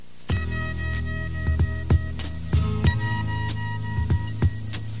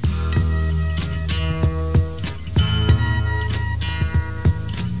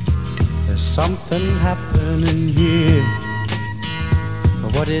something happening here.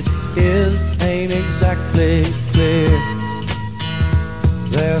 But what it is ain't exactly clear.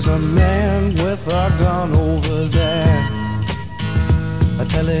 There's a man with a gun over there,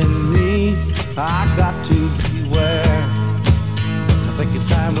 telling me I got to beware. I think it's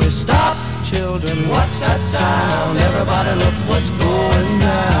time we stop, children. What's that sound? Everybody look what's going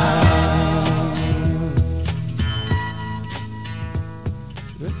down.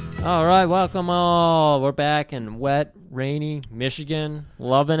 All right, welcome all. We're back in wet, rainy Michigan.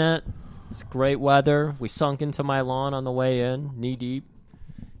 Loving it. It's great weather. We sunk into my lawn on the way in, knee deep.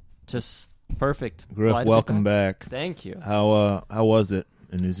 Just perfect. Griff, welcome back. Thank you. How was it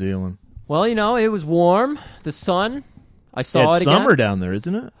in New Zealand? Well, you know, it was warm. The sun. I saw it again. It's summer down there,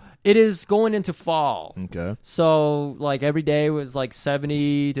 isn't it? It is going into fall. Okay. So, like, every day was like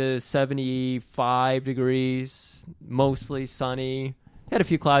 70 to 75 degrees, mostly sunny. Had a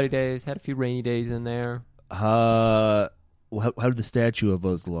few cloudy days, had a few rainy days in there. How did the statue of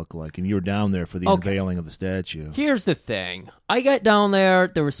us look like? And you were down there for the unveiling of the statue. Here's the thing. I got down there.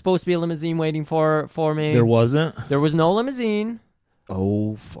 There was supposed to be a limousine waiting for me. There wasn't? There was no limousine.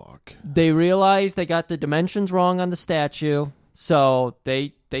 Oh, fuck. They realized they got the dimensions wrong on the statue, so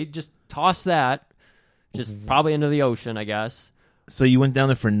they just tossed that, just probably into the ocean, I guess. So you went down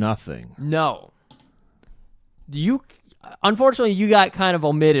there for nothing? No. Unfortunately, you got kind of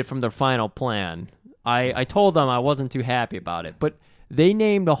omitted from their final plan. I told them I wasn't too happy about it, but they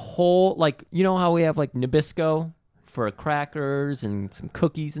named a whole, like, you know how we have, like, Nabisco for crackers and some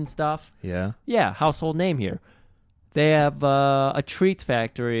cookies and stuff? Yeah. Yeah, household name here. They have a treats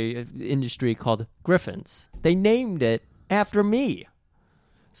factory industry called Griffin's. They named it after me.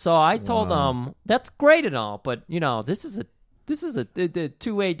 So I told them, that's great and all, but, you know, this is a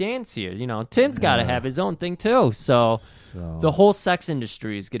two-way dance here. You know, Tim's got to have his own thing, too. So the whole sex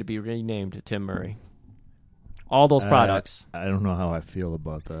industry is going to be renamed to Tim Murray. All those products. I don't know how I feel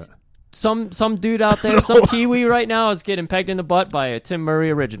about that. Some dude out there, some Kiwi right now is getting pegged in the butt by a Tim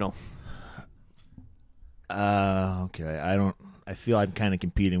Murray original. Okay. I feel I'm kind of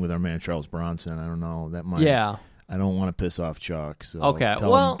competing with our man Charles Bronson. I don't know. That might. Yeah. I don't want to piss off Chuck. So okay.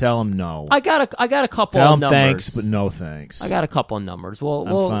 Tell him no. I got a couple tell of numbers. Thanks, but no thanks. I got a couple of numbers. I'm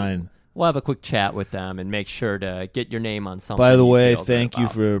fine. We'll have a quick chat with them and make sure to get your name on something. By the way, thank you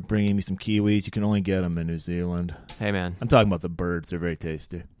for bringing me some kiwis. You can only get them in New Zealand. Hey, man. I'm talking about the birds. They're very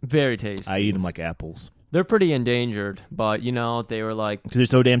tasty. Very tasty. I eat them like apples. They're pretty endangered, but, you know, they were like... Because they're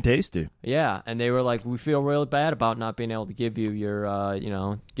so damn tasty. Yeah, and they were like, we feel really bad about not being able to give you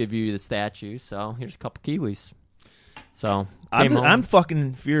your, give you the statue, so here's a couple kiwis. So I'm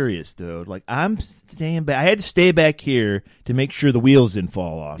fucking furious, dude. Like, I'm staying back. I had to stay back here to make sure the wheels didn't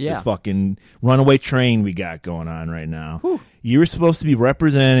fall off this fucking runaway train we got going on right now. Whew. You were supposed to be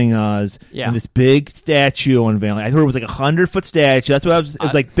representing us in this big statue unveiling. I heard it was like 100-foot statue. That's what it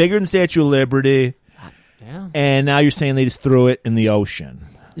was like bigger than the Statue of Liberty. Yeah. And now you're saying they just threw it in the ocean.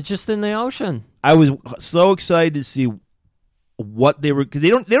 It's just in the ocean. I was so excited to see what they were, because they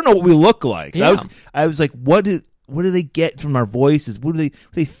don't know what we look like. So I was like, what do they get from our voices? What do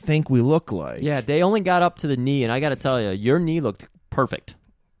they think we look like? Yeah, they only got up to the knee, and I got to tell you, your knee looked perfect.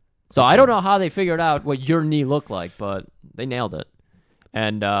 So I don't know how they figured out what your knee looked like, but they nailed it.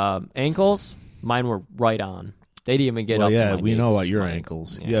 And ankles, mine were right on. They didn't even get up to my knee. We know about your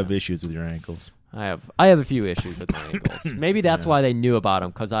ankles. Yeah. You have issues with your ankles. I have a few issues with my ankles. Maybe that's why they knew about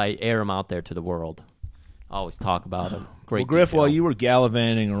them, because I air them out there to the world. I always talk about them. Great. Well, Griff, detail. while you were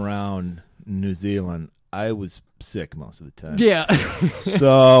gallivanting around New Zealand, I was sick most of the time. Yeah.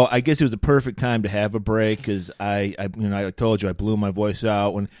 So I guess it was a perfect time to have a break, because I told you I blew my voice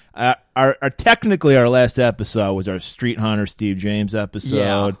out when technically our last episode was our Street Hunter Steve James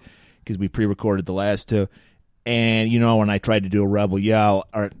episode, because we pre-recorded the last two. And, you know, when I tried to do a Rebel Yell,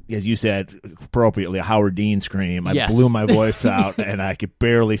 or as you said appropriately, a Howard Dean scream, I blew my voice out, and I could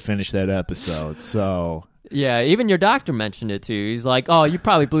barely finish that episode. So... Yeah, even your doctor mentioned it, too. He's like, oh, you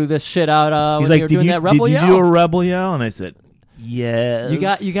probably blew this shit out when you were doing that Rebel Yell. Did you do a Rebel Yell? And I said, yes.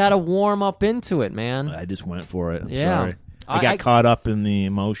 You got to warm up into it, man. I just went for it. I'm yeah. sorry. I got caught up in the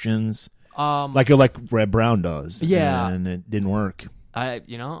emotions, like Red Brown does. Yeah. And it didn't work.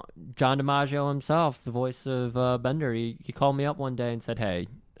 John DiMaggio himself, the voice of Bender, he called me up one day and said, hey,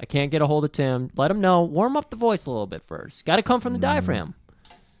 I can't get a hold of Tim. Let him know. Warm up the voice a little bit first. Got to come from the diaphragm.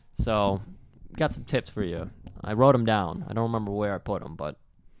 So, got some tips for you. I wrote them down. I don't remember where I put them, but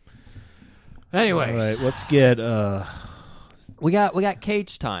anyways. All right, let's get... We got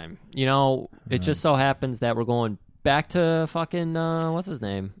cage time. You know, it just so happens that we're going back to fucking, what's his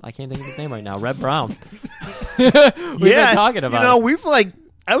name? I can't think of his name right now. Red Brown. We've been talking about we've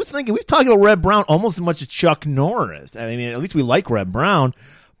I was thinking, we've talked about Red Brown almost as much as Chuck Norris. I mean, at least we like Red Brown.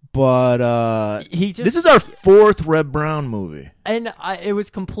 But this is our 4th Red Brown movie. And it was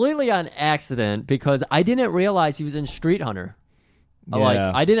completely on accident because I didn't realize he was in Street Hunter. Yeah. Like,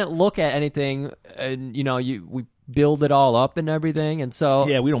 I didn't look at anything, and, we build it all up and everything, and so...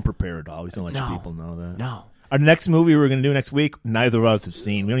 Yeah, we don't prepare at all. We don't let people know that. No. Our next movie we're going to do next week, neither of us have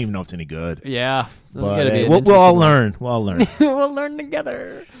seen. We don't even know if it's any good. Yeah. So But we'll all learn. We'll all learn. We'll learn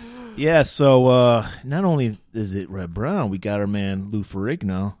together. Yeah, so not only is it Red Brown, we got our man Lou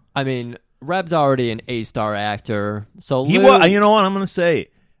Ferrigno. I mean, Reb's already an A-star actor, so He Lou... was, you know what, I'm going to say,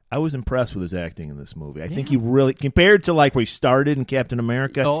 I was impressed with his acting in this movie. I think he really, compared to like where he started in Captain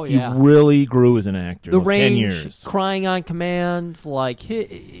America, he really grew as an actor. The those range, 10 years. crying on command, like,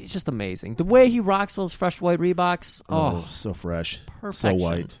 he's just amazing. The way he rocks those fresh white Reeboks, so fresh. Perfection. So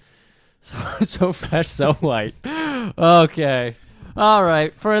white. So fresh, so white. Okay. All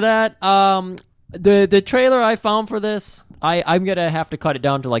right. For that, the trailer I found for this, I'm going to have to cut it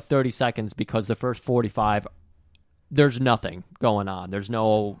down to like 30 seconds because the first 45, there's nothing going on. There's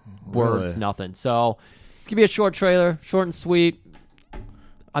no words, nothing. So it's going to be a short trailer, short and sweet.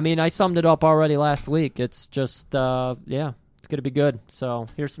 I mean, I summed it up already last week. It's just, it's going to be good. So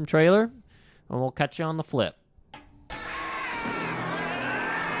here's some trailer, and we'll catch you on the flip.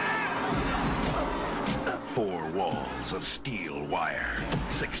 4 walls of steel wire,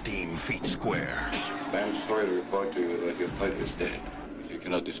 16 feet square. I am sorry to report to you that your fight is dead. If you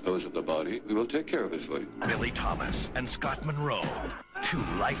cannot dispose of the body, we will take care of it for you. Billy Thomas and Scott Monroe, 2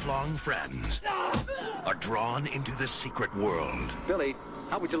 lifelong friends, are drawn into the secret world. Billy,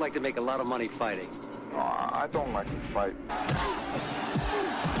 how would you like to make a lot of money fighting? I don't like to fight.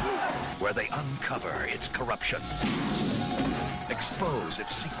 Where they uncover its corruption, expose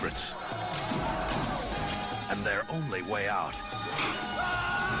its secrets, and their only way out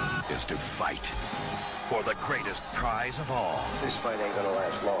is to fight for the greatest prize of all. This fight ain't gonna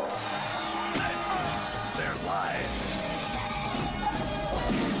last long. Their lives.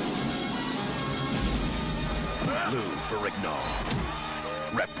 Lou Ferrigno,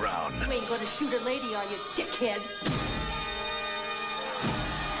 Red Brown. You ain't gonna shoot a lady, are you, dickhead?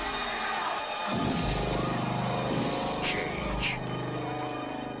 Cage.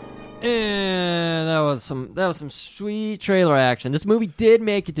 And that was some sweet trailer action. This movie did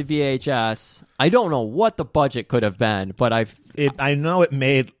make it to VHS. I don't know what the budget could have been, but I know it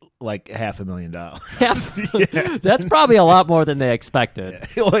made like $500,000. That's probably a lot more than they expected.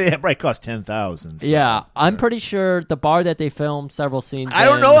 Well, yeah, it probably cost $10,000. So. Yeah, I'm pretty sure the bar that they filmed several scenes. I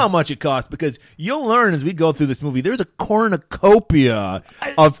don't know how much it cost because you'll learn as we go through this movie. There's a cornucopia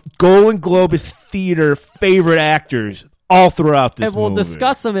of Golden Globus theater favorite actors all throughout this movie. And we'll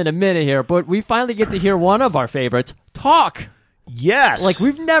discuss them in a minute here, but we finally get to hear one of our favorites talk. Yes, like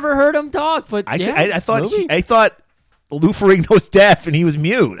we've never heard him talk, but I thought Lou Ferrigno's deaf and he was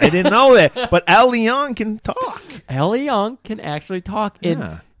mute. I didn't know that, but Al Leong can talk. Al Leong can actually talk,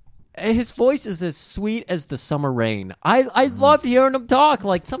 and his voice is as sweet as the summer rain. I loved hearing him talk.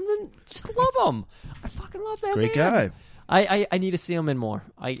 Like something, just love him. I fucking love that Great man. guy. I need to see him in more.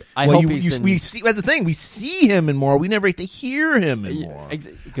 I hope he's in... we see. That's the thing. We see him in more. We never get to hear him in more.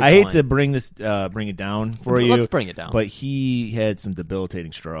 I hate to bring it down for you. Let's bring it down. But he had some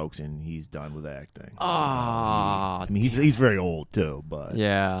debilitating strokes, and he's done with acting. I mean, he's very old too. But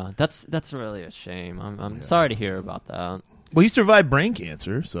yeah, that's really a shame. I'm sorry to hear about that. Well, he survived brain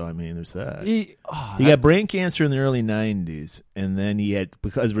cancer, so I mean, there's that. He got brain cancer in the early 90s, and then he had,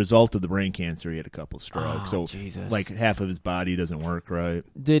 because as a result of the brain cancer, he had a couple strokes. So, Jesus. like, half of his body doesn't work right.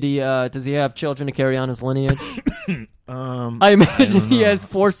 Did he? Does he have children to carry on his lineage? I imagine he has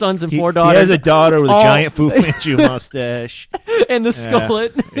 4 sons and 4 daughters. He has a daughter with a giant Fu Manchu mustache. And the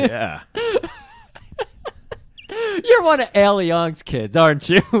skullet. Yeah. You're one of Al Leong's kids, aren't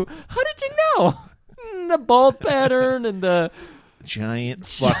you? How did you know? The bald pattern and the giant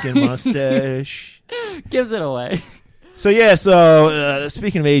fucking mustache gives it away. So yeah,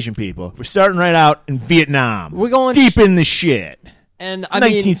 speaking of Asian people, we're starting right out in Vietnam. We're going deep in the shit. And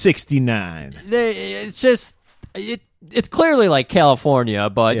 1969. It's just it's clearly like California,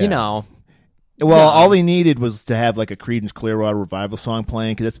 but you know. Well, all they needed was to have like a Creedence Clearwater Revival song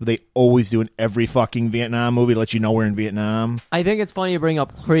playing, because that's what they always do in every fucking Vietnam movie to let you know we're in Vietnam. I think it's funny you bring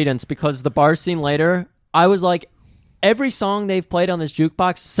up Creedence, because the bar scene later, I was like, every song they've played on this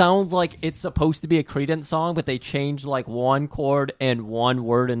jukebox sounds like it's supposed to be a Creedence song, but they changed like one chord and one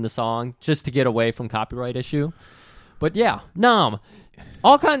word in the song just to get away from copyright issue. But yeah, Nam.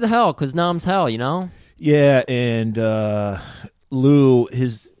 All kinds of hell, because Nam's hell, you know? Yeah, and Lou,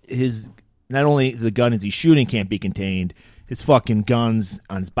 his not only the gun as he's shooting can't be contained, his fucking guns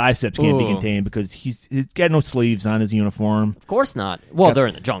on his biceps can't be Ooh. contained because he's got no sleeves on his uniform. Of course not. Well, they're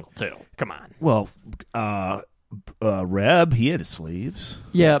in the jungle too. Come on. Well, Reb, he had his sleeves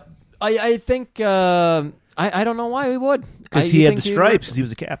Yeah, I think I don't know why he would. because he had the stripes because he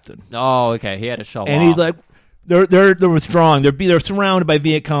was a captain. Oh, okay. He had a show And off. he's like, they're withdrawing. They're surrounded by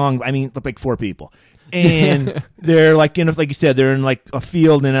Viet Cong. I mean, like 4 people, and they're like like you said, they're in like a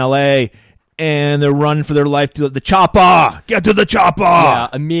field in L.A. and they're running for their life to the chopper. Get to the chopper! Yeah,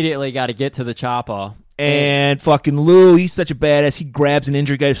 immediately got to get to the chopper. And fucking Lou, he's such a badass. He grabs an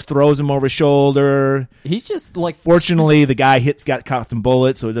injured guy, just throws him over his shoulder. He's just like, Fortunately, the guy got caught some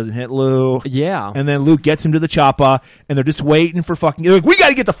bullets, so it doesn't hit Lou. yeah. And then Luke gets him to the chopper, and they're just waiting for fucking. They're like, we got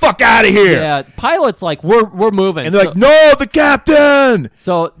to get the fuck out of here. Yeah, pilot's like, we're moving. And they're like, no, the captain.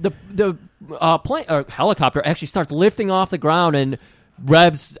 So the plane or helicopter actually starts lifting off the ground, and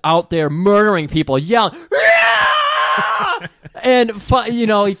Reb's out there murdering people, yelling, "Ah!" And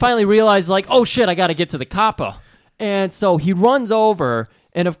he finally realized, like, oh shit, I got to get to the copper. And so he runs over,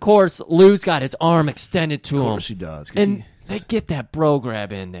 and of course Lou's got his arm extended to him. Of course he does. 'Cause And they get that bro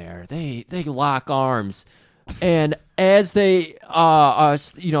grab in there. They lock arms, and as they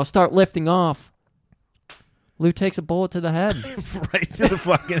start lifting off, Lou takes a bullet to the head. right to the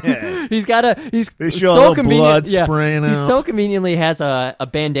fucking head. He's They show a so little convenient. blood Yeah, spraying he out. so conveniently has a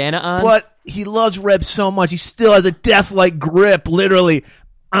bandana on. But he loves Reb so much. He still has a death-like grip, literally,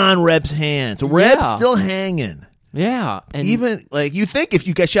 on Reb's hand. So Reb's Yeah. still hanging. Yeah, and Even, like, you think if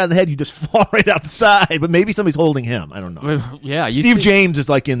you get shot in the head, you just fall right out the side. But maybe somebody's holding him. I don't know. yeah, you Steve think- James is,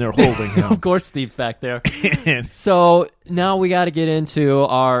 like, in there holding him. Of course, Steve's back there. And So now we got to get into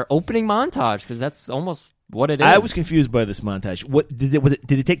our opening montage because that's almost what it is. I was confused by this montage. What did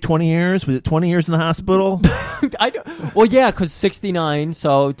it take 20 years? Was it 20 years in the hospital? Well, yeah, because 69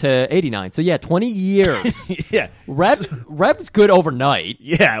 to 89. So yeah, 20 years. yeah. Reb's good overnight.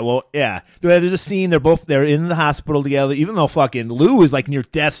 Yeah, well, yeah. There's a scene. They're in the hospital together. Even though fucking Lou is like near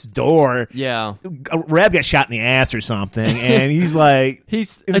death's door. Yeah. Reb got shot in the ass or something, and he's like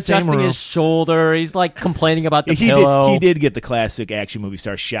He's in the same adjusting room. his shoulder. He's like complaining about the He pillow. did get the classic action movie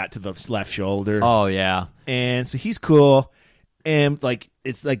star shot to the left shoulder. Oh yeah. And so he's cool, and like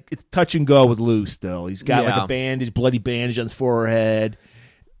it's touch and go with Lou still. He's got like Yeah. a bloody bandage on his forehead.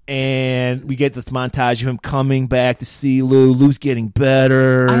 And we get this montage of him coming back to see Lou. Lou's getting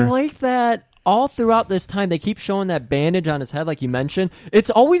better. I like that all throughout this time they keep showing that bandage on his head like you mentioned. It's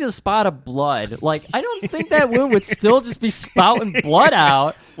always a spot of blood. Like I don't think that wound would still just be spouting blood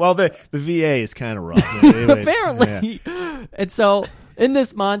out. Well, the VA is kind of rough. Anyway, Apparently. yeah. And so in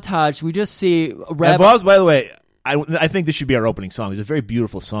this montage we just see Reb. By the way, I think this should be our opening song. There's a very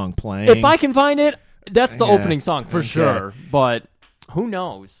beautiful song playing. If I can find it, that's the Yeah. opening song for Okay. sure. But who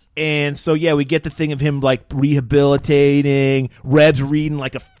knows? And so, yeah, we get the thing of him, like, rehabilitating. Reb's reading,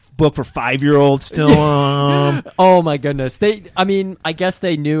 like, a book for 5-year-olds to him. Oh my goodness. I guess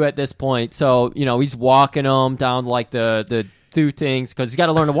they knew at this point. So, he's walking them down like the through things because he's got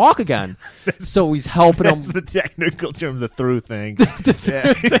to learn to walk again. So he's helping them. That's the technical term, the through thing.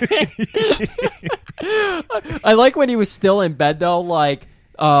 I like when he was still in bed though, like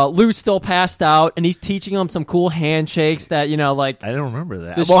Lou's still passed out and he's teaching him some cool handshakes that, like I don't remember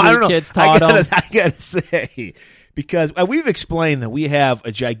that. the Well, I street don't know. kids taught him. I gotta say, because we've explained that we have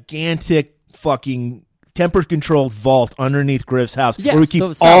a gigantic fucking temper-controlled vault underneath Griff's house Yes, where we keep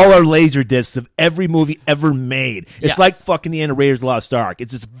those all sound- our laser discs of every movie ever made. It's Yes. like fucking the end of Raiders of the Lost Ark.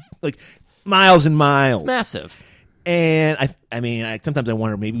 It's just like miles and miles. It's massive. And I sometimes I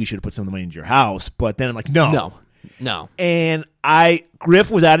wonder maybe we should have put some of the money into your house, but then I'm like, no. And Griff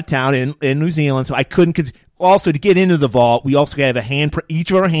was out of town in New Zealand, so I couldn't. Cause also to get into the vault, we also have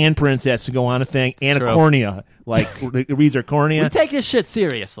each of our handprints has to go on a thing and True. a cornea, like it reads our cornea. We take this shit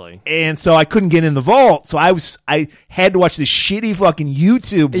seriously. And so I couldn't get in the vault, so I had to watch this shitty fucking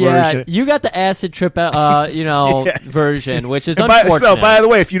YouTube Yeah, version. you got the acid trip, Yeah. version, which is And unfortunate. by the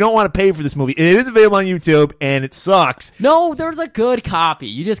way, if you don't want to pay for this movie, it is available on YouTube, and it sucks. No, there's a good copy.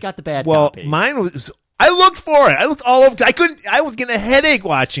 You just got the bad Well, copy. mine was. I looked for it. I looked all over. I was getting a headache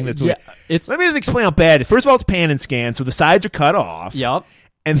watching this movie. Yeah, Let me just explain how bad it is. First of all, it's pan and scan, so the sides are cut off. Yep.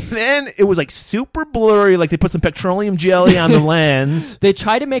 And then it was like super blurry, like they put some petroleum jelly on the lens. They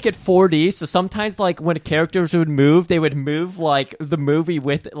try to make it 4D, so sometimes like when characters would move, they would move like the movie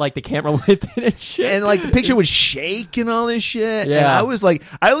with like the camera with it and shit. And like the picture would shake and all this shit. Yeah. And I was like,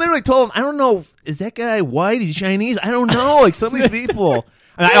 I literally told him, I don't know, is that guy white? Is he Chinese? I don't know. Like some of these people.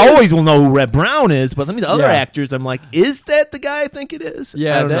 And I always will know who Red Brown is, but some of these other Yeah. actors, I'm like, is that the guy I think it is?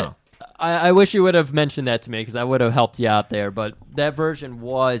 Yeah, I don't know. I wish you would have mentioned that to me because I would have helped you out there. But that version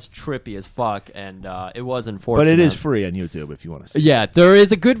was trippy as fuck, and it was unfortunate. But it is free on YouTube if you want to see it. Yeah, there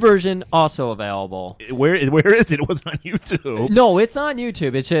is a good version also available. Where is it? It wasn't on YouTube. No, it's on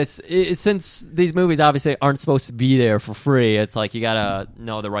YouTube. It's just since these movies obviously aren't supposed to be there for free, it's like you gotta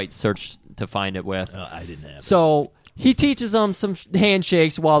know the right search to find it with. I didn't have it. So he teaches them some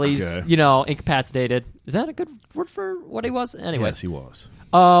handshakes while he's incapacitated. Is that a good word for what he was? Anyway, Yes, he was.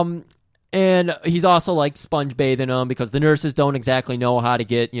 And he's also like sponge bathing him because the nurses don't exactly know how to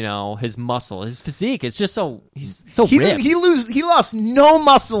get his muscle, his physique. It's just he's so ripped. He lost no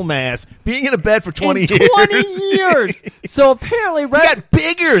muscle mass being in a bed for 20 years. 20 years. So apparently, He got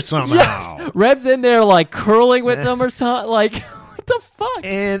bigger somehow. Yes, Reb's in there like curling with them or something. Like what the fuck?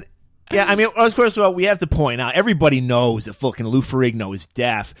 And yeah, I mean, first of all, we have to point out everybody knows that fucking Lou Ferrigno is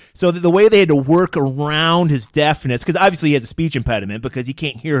deaf. So the way they had to work around his deafness, because obviously he has a speech impediment because he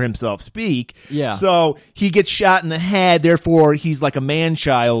can't hear himself speak. Yeah. So he gets shot in the head. Therefore, he's like a man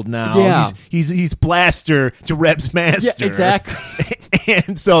child now. Yeah. He's Blaster to Reb's master. Yeah, exactly.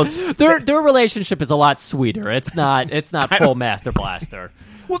 And so their relationship is a lot sweeter. It's not full Master Blaster.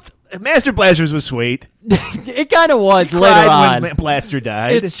 Well, Master Blasters was sweet. It kind of was He later cried on. when Blaster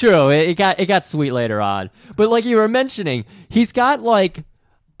died. It's true. It got sweet later on. But like you were mentioning, he's got like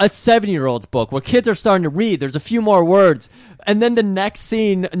a 7-year-old's book where kids are starting to read. There's a few more words. And then the next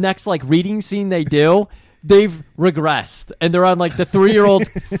like reading scene they do, they've regressed. And they're on like the 3-year-old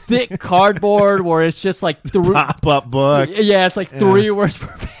thick cardboard where it's just like pop-up book. Yeah, it's like 3 words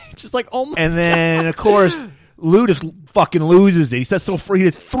per page. Just like, oh my And then, of course, Lou just fucking loses it. He's so free. He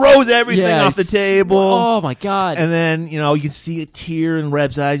just throws everything off the table. Oh, my God. And then, you can see a tear in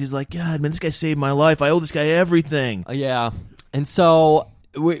Reb's eyes. He's like, God, man, this guy saved my life. I owe this guy everything. Yeah. And so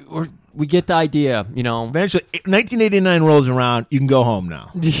we get the idea, Eventually, 1989 rolls around. You can go home now.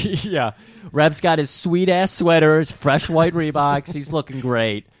 Yeah. Reb's got his sweet-ass sweaters, fresh white Reeboks. He's looking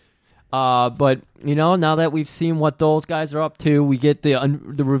great. But, now that we've seen what those guys are up to, we get the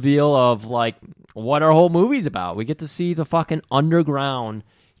reveal of, like, what our whole movie's about. We get to see the fucking underground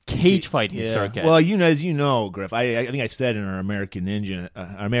cage fighting circuit. Well, as you know, Griff, I think I said in our American Ninja,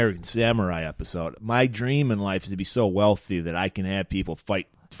 American Samurai episode, my dream in life is to be so wealthy that I can have people fight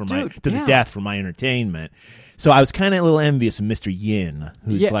to the death for my entertainment. So I was kind of a little envious of Mr. Yin,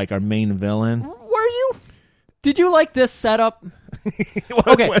 who's like our main villain. Were you? Did you like this setup?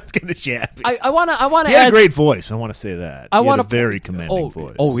 Okay, it's kind of shabby. I want to. He had a great voice. I want to say that. He had a very commanding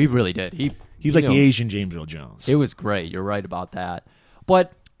voice. Oh, he really did. He was like the Asian James Earl Jones. It was great. You're right about that.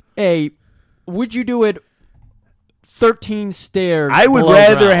 But would you do it 13 stairs? I would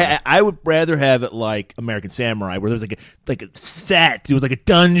rather have it like American Samurai, where there's like a set. It was like a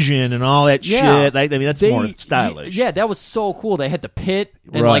dungeon and all that shit. I mean, that's more stylish. Yeah, that was so cool. They had the pit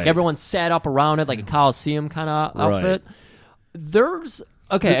and like everyone sat up around it like a Coliseum kind of outfit. There's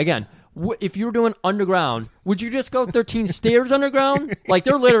again. If you were doing underground, would you just go 13 stairs underground? Like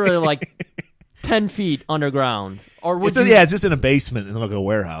they're literally like 10 feet underground, or would it's just in a basement in like a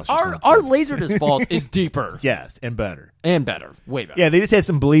warehouse. Our Laserdisc vault is deeper. Yes, and better, way better. Yeah, they just had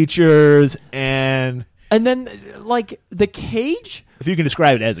some bleachers and then like the cage. If you can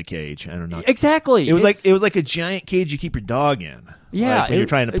describe it as a cage, I don't know exactly. It was like a giant cage you keep your dog in. Yeah, like when you're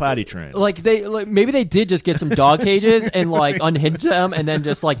trying to potty train. Like maybe they did just get some dog cages and like unhinge them and then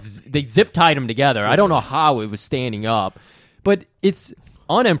just like they zip tied them together. I don't know how it was standing up, but it's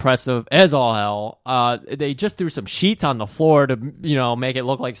unimpressive as all hell. They just threw some sheets on the floor to make it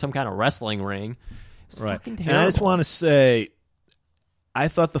look like some kind of wrestling ring. It's fucking terrible. And I just want to say, I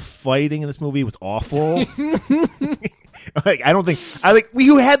thought the fighting in this movie was awful. You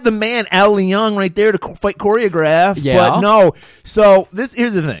had the man Al Leong right there to fight choreograph, but no. So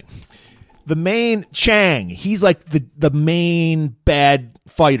here's the thing: the main Chang, he's like the main bad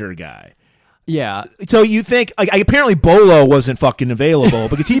fighter guy. Yeah. So you think apparently Bolo wasn't fucking available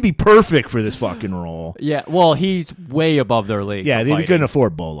because he'd be perfect for this fucking role. Yeah. Well, he's way above their league. Yeah, they couldn't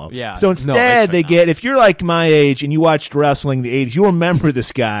afford Bolo. Yeah. So instead, they get, if you're like my age and you watched wrestling in the 80s, you'll remember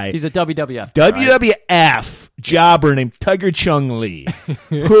this guy. He's a WWF. WWF jobber named Tiger Chung Lee,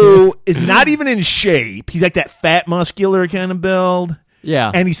 who is not even in shape. He's like that fat, muscular kind of build.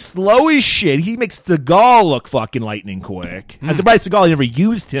 Yeah. And he's slow as shit. He makes Seagal look fucking lightning quick. I'm surprised Seagal never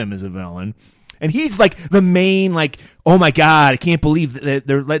used him as a villain. And he's like the main, like, oh my God, I can't believe that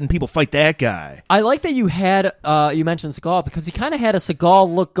they're letting people fight that guy. I like that you had, you mentioned Seagal, because he kind of had a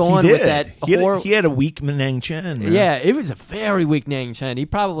Seagal look going with that. He had a weak Nang Chen. Man. Yeah, it was a very weak Nang Chen. He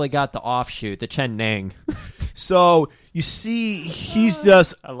probably got the offshoot, the Chen Nang. So you see, he's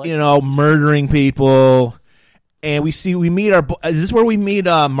just, murdering people. And we meet is this where we meet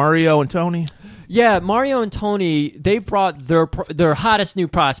Mario and Tony? Yeah, Mario and Tony, they brought their hottest new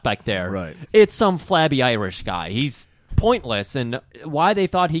prospect there. Right. It's some flabby Irish guy. He's pointless, and why they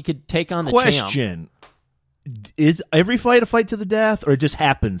thought he could take on the champ. Question. Is every fight a fight to the death, or it just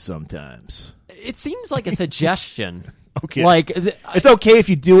happens sometimes? It seems like a suggestion. Okay. Like it's okay if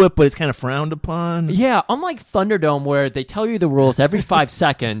you do it, but it's kind of frowned upon. Yeah, unlike Thunderdome where they tell you the rules every 5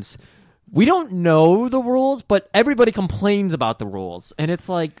 seconds, we don't know the rules, but everybody complains about the rules. And it's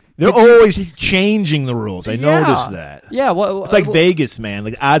like... They're always changing the rules. I Yeah. noticed that. Yeah. Well, It's like Vegas, man.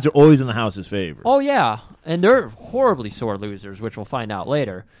 Like, odds are always in the house's favor. Oh, yeah. And they're horribly sore losers, which we'll find out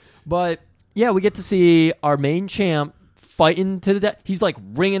later. But, yeah, we get to see our main champ fighting to the death. He's, like,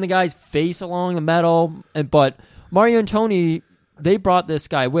 ringing the guy's face along the metal. But Mario and Tony, they brought this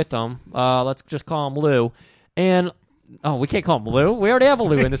guy with them. Let's just call him Lou. And... Oh, we can't call him Lou. We already have a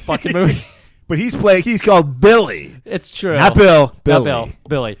Lou in this fucking movie. But he's called Billy. It's true. Not Bill. Billy. Not Bill.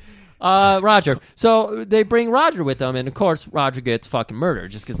 Billy. Roger. So they bring Roger with them, and of course Roger gets fucking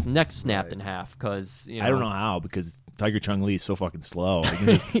murdered. Just gets his neck snapped in half because I don't know how, because Tiger Chung Lee is so fucking slow.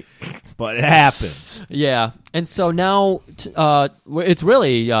 But it happens. Yeah, and so now it's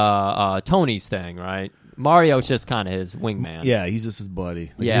really Tony's thing, right? Mario's just kind of his wingman. Yeah, he's just his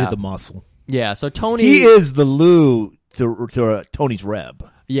buddy. Like, Yeah. He's the muscle. Yeah. So Tony. He is the Lou to Tony's Reb.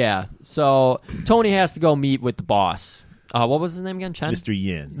 Yeah. So Tony has to go meet with the boss. What was his name again? Chen? Mr.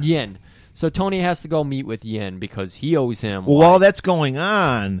 Yin. Yin. So Tony has to go meet with Yin because he owes him. Well, while that's going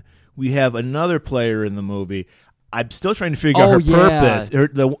on, we have another player in the movie. I'm still trying to figure out her purpose.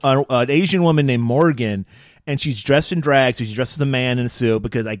 An Asian woman named Morgan, and she's dressed in drag, so she's dressed as a man in a suit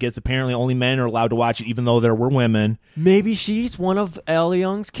because I guess apparently only men are allowed to watch it, even though there were women. Maybe she's one of Elle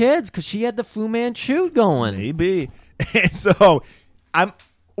Young's kids because she had the Fu Manchu going. Maybe. And so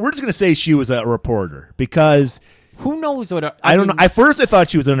we're just going to say she was a reporter because who knows what? I don't know. At first, I thought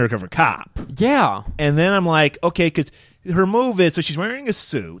she was an undercover cop. Yeah. And then I'm like, okay, because her move is so she's wearing a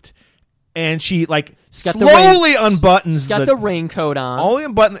suit, and she like slowly unbuttons. She's got the raincoat on. Only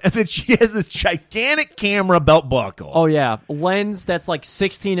unbutton, and then she has this gigantic camera belt buckle. Oh yeah, lens that's like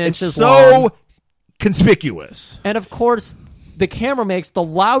 16 inches it's so long. Conspicuous. And of course, the camera makes the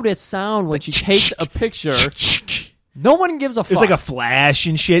loudest sound when she takes a picture. No one gives a fuck. It's like a flash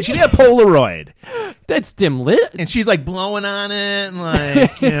and shit. She had a Polaroid. That's dim lit. And she's like blowing on it and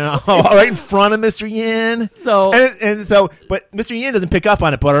like, right in front of Mr. Yin. So, but Mr. Yin doesn't pick up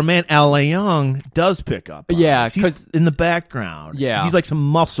on it, but our man Al Young does pick up on it. He's in the background. Yeah. He's like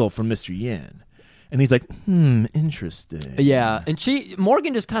some muscle from Mr. Yin. And he's like, interesting. Yeah, and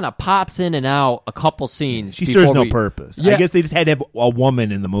Morgan just kind of pops in and out a couple scenes. She serves no purpose. Yeah. I guess they just had to have a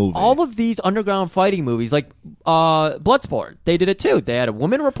woman in the movie. All of these underground fighting movies, like Bloodsport, they did it too. They had a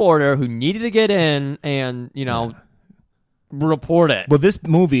woman reporter who needed to get in and, report it. Well, this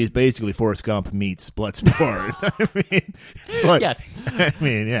movie is basically Forrest Gump meets Bloodsport. Yes. I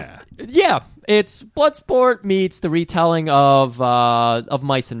mean, yeah. Yeah, it's Bloodsport meets the retelling of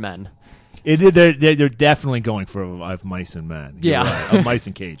Mice and Men. They're definitely going for of Mice and Men. Yeah. Right. Of Mice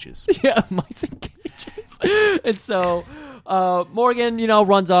and Cages. Yeah, Mice and Cages. And so Morgan,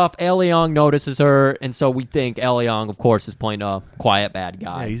 runs off. Elle Young notices her, and so we think Elle Young, of course, is playing a quiet bad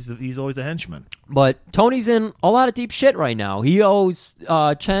guy. Yeah, he's always a henchman. But Tony's in a lot of deep shit right now. He owes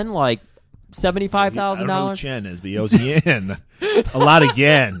Chen like $75,000. I don't know who Chen is, but he owes yen. A lot of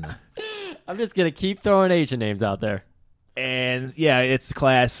yen. I'm just going to keep throwing Asian names out there. And yeah, it's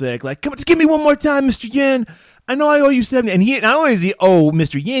classic. Like, come on, just give me one more time, Mr. Yin. I know I owe you 70. And he not only does he owe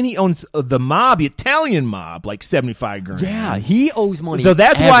Mr. Yin, he owns the mob, the Italian mob, like 75 grand. Yeah, he owes money. So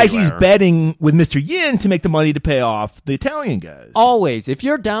that's everywhere. why he's betting with Mr. Yin to make the money to pay off the Italian guys. Always, if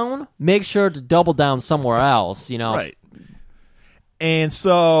you're down, make sure to double down somewhere else. Right. And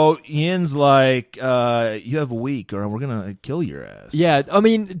so Yin's like, you have a week or we're going to kill your ass. Yeah, I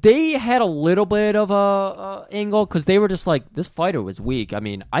mean, they had a little bit of a angle because they were just like, this fighter was weak. I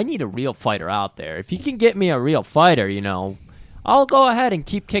mean, I need a real fighter out there. If you can get me a real fighter, I'll go ahead and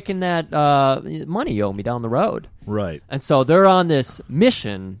keep kicking that money you owe me down the road. Right. And so they're on this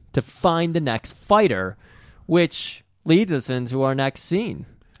mission to find the next fighter, which leads us into our next scene.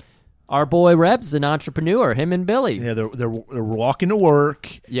 Our boy Reb's an entrepreneur, him and Billy. Yeah, they're walking to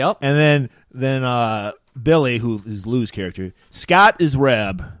work. Yep. And then Billy, who's Lou's character, Scott is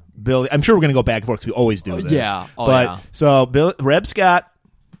Reb. Billy, I'm sure we're going to go back and forth because we always do this. Yeah. So Reb Scott,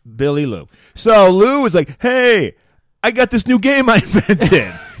 Billy Lou. So Lou is like, hey, I got this new game I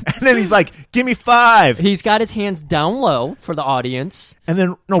invented. And then he's like, give me 5. He's got his hands down low for the audience. And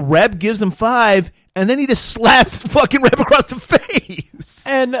then, no, Reb gives him 5, and then he just slaps fucking Reb across the face.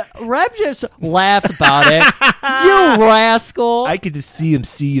 And Reb just laughs about it. You rascal. I could just see him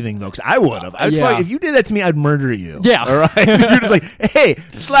seething, though, because I would have. Yeah. If you did that to me, I'd murder you. Yeah. All right? You're just like, hey,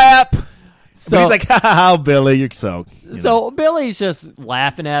 slap. So- but he's like, ha ha ha, Billy, you're so... you know. So Billy's just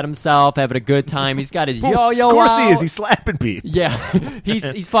laughing at himself, having a good time. He's got his yo-yo Of course out. he is. He's slapping people. Yeah,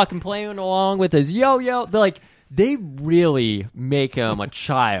 he's fucking playing along with his yo-yo. They're like, they really make him a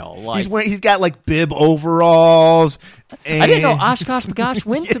child. Like, He's got, like, bib overalls. And I didn't know Oshkosh Bagosh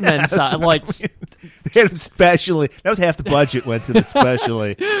went to men's side. Like, they had him specially. That was half the budget went to the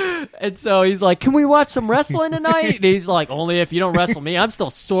specially. and so he's like, "Can we watch some wrestling tonight?" And he's like, "Only if you don't wrestle me. I'm still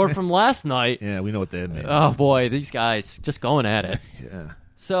sore from last night." Yeah, we know what that means. Oh boy, these guys just going at it. Yeah.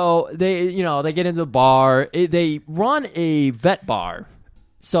 So they get into the bar. They run a vet bar.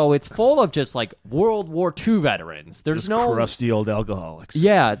 So it's full of just like World War II veterans. There's Those no crusty old alcoholics.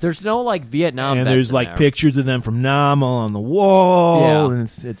 Yeah, there's no like Vietnam. And vets there's in like there. pictures of them from Nama on the wall. Yeah. And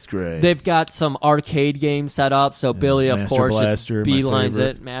it's great. They've got some arcade games set up. So Billy, of Master course, Blaster, just my beelines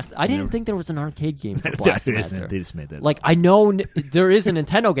favorite. it. I didn't think there was an arcade game for There Blaster isn't. Master. They just made that. Like I know there is a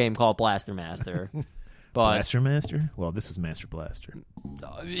Nintendo game called Blaster Master, but Blaster Master? Well, this is Master Blaster.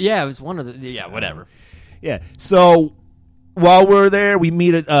 yeah, it was one of the whatever. Yeah. So while we're there, we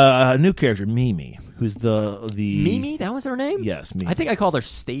meet a new character, Mimi, who's the Mimi, that was her name. Yes, Mimi. I think I called her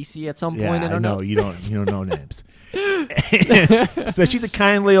Stacy at some Yeah, point in I her know notes. you don't know names. So she's a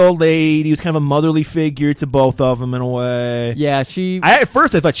kindly old lady who's kind of a motherly figure to both of them in a way. Yeah, she. At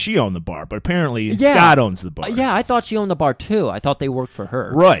first, I thought she owned the bar, but apparently Yeah. Scott owns the bar. Yeah, I thought she owned the bar too. I thought they worked for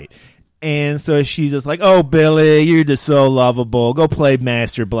her. Right. And so she's just like, oh, Billy, you're just so lovable. Go play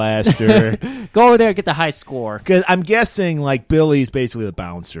Master Blaster. Go over there and get the high score. Because I'm guessing, like, Billy's basically the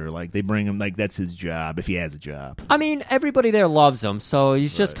bouncer. Like, they bring him, like, that's his job, if he has a job. I mean, everybody there loves him, so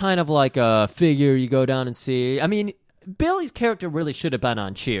he's just kind of like a figure you go down and see. I mean, Billy's character really should have been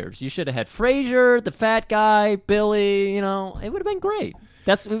on Cheers. You should have had Frasier, the fat guy, Billy, it would have been great.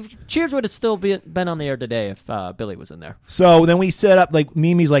 Cheers would have still been on the air today if Billy was in there. So then we set up, like,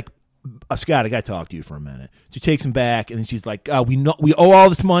 Mimi's like, Scott, I got to talk to you for a minute. So she takes him back, and then she's like, we owe all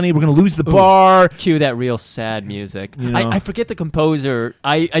this money. We're going to lose the bar. Cue that real sad music. I forget the composer.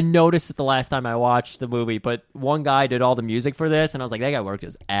 I noticed it the last time I watched the movie, but one guy did all the music for this, and I was like, that guy worked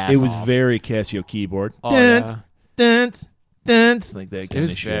his ass It was off. very Casio keyboard. Oh, Dance, dance, dance, like that It kind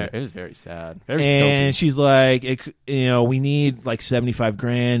was of shit. it was very sad. Very And soapy. she's like, we need like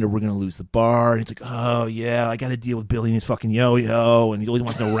 $75,000 or we're going to lose the bar. And he's like, oh, yeah, I got to deal with Billy and his fucking yo-yo. And he's always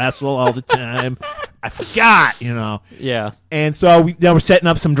wanting to wrestle all the time. I forgot, Yeah. And so now we're setting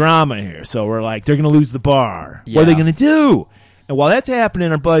up some drama here. So we're like, they're going to lose the bar. What are they Yeah. going to do? And while that's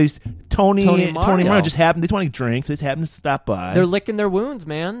happening, our buddies, Tony and Mario just happened. They just want to drink, so they just happened to stop by. They're licking their wounds,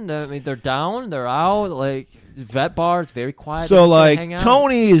 man. I mean, they're down, they're out. Like, vet bar, it's very quiet. So, They're just gonna like, hang out.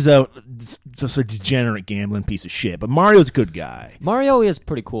 Tony is just a degenerate gambling piece of shit, but Mario's a good guy. Mario is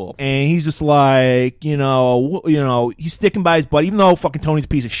pretty cool. And he's just like, he's sticking by his buddy. Even though fucking Tony's a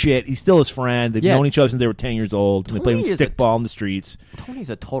piece of shit, he's still his friend. They've Yeah. known each other since they were 10 years old. And they played Tony is stickball in the streets. Tony's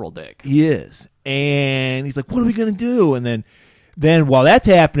a total dick. He is. And he's like, what are we going to do? And then while that's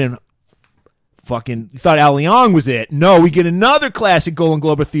happening, fucking, you thought Al Leong was it. No, we get another classic Golden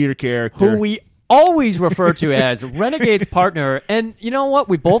Globe of theater character. Who we always refer to as Renegade's partner. And you know what?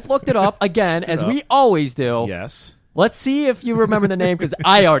 We both looked it up again, as we always do. Yes. Let's see if you remember the name, because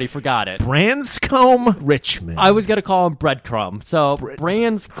I already forgot it. Branscombe Richmond. I was going to call him Breadcrumb. So,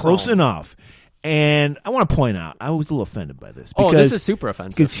 Branscombe. Close enough. And I want to point out, I was a little offended by this. Oh, this is super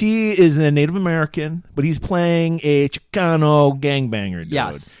offensive. Because he is a Native American, but he's playing a Chicano gangbanger dude.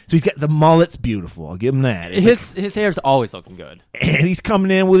 Yes. So he's got the mullet's beautiful. I'll give him that. His hair's always looking good. And he's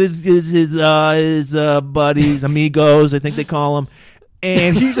coming in with his buddies, amigos, I think they call him.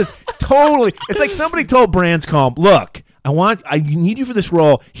 And he's just totally, it's like somebody told Branscombe, look, I need you for this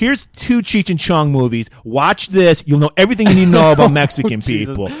role. Here's 2 Cheech and Chong movies. Watch this. You'll know everything you need to know about Mexican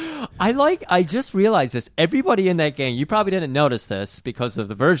people. I just realized this. Everybody in that gang, you probably didn't notice this because of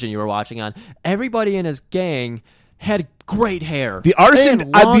the version you were watching on. Everybody in his gang had great hair. The arson,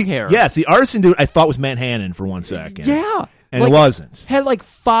 and long hair. Yes, the arson dude I thought was Matt Hannon for one second. Yeah. And it wasn't. Had like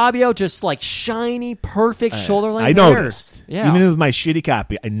Fabio, just like shiny, perfect shoulder length I hair. noticed. Yeah. Even with my shitty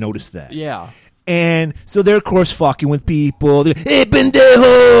copy, I noticed that. Yeah. And so they're, of course, fucking with people. They're, hey,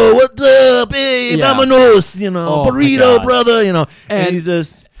 pendejo, what's up? Hey, Yeah. vamonos, Oh, my burrito, God. brother, And And he's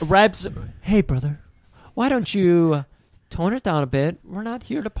just... Reb's, hey, brother, why don't you tone it down a bit? We're not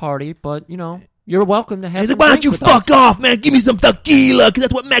here to party, but, You're welcome to have He's some like, why don't drinks you with fuck us." off, man? Give me some tequila, because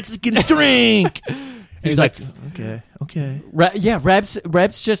that's what Mexicans drink. He's like, okay.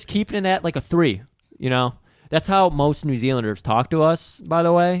 Reb's just keeping it at like a 3, you know? That's how most New Zealanders talk to us, by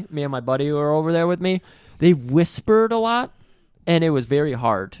the way. Me and my buddy who were over there with me. They whispered a lot, and it was very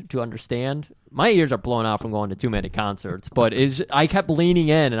hard to understand. My ears are blown out from going to too many concerts, but I kept leaning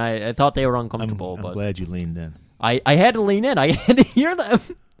in, and I thought they were uncomfortable. I'm but glad you leaned in. I had to lean in. I had to hear them.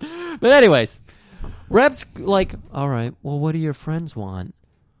 But anyways, Reb's like, all right, well, what do your friends want?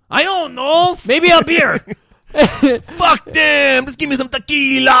 I don't know. Maybe a beer. Fuck them! Just give me some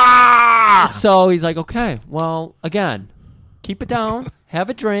tequila! So he's like, okay, well, again, keep it down, have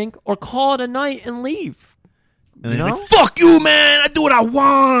a drink, or call it a night and leave. And they're like, fuck you, man! I do what I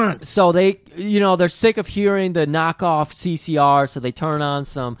want! So they're sick of hearing the knockoff CCR, so they turn on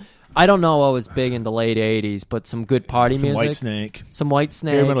some, I don't know what was big in the late 80s, but some good party music. Some White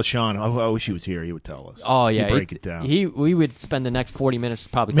Snake. Bare Metal Sean. I wish he was here. He would tell us. Oh, yeah. He'd break it down. We would spend the next 40 minutes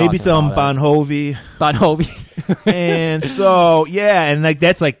probably Maybe talking some about Bon Jovi. Bon Jovi. And so, yeah, and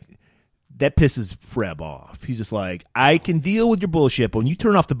that pisses Freb off. He's just like, I can deal with your bullshit, but when you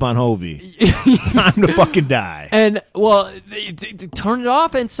turn off the Bon Jovi, time to fucking die. And, well, they turn it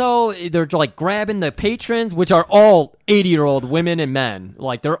off, and so they're, like, grabbing the patrons, which are all 80-year-old women and men.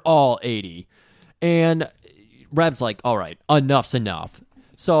 Like, they're all 80. And Reb's like, all right, enough's enough.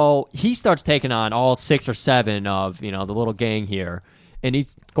 So he starts taking on all 6 or 7 of, the little gang here. And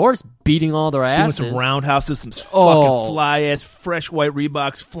he's, of course, beating all their asses. Doing some roundhouses, some fucking fly-ass fresh white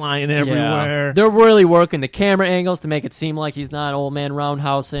Reeboks flying everywhere. Yeah. They're really working the camera angles to make it seem like he's not old man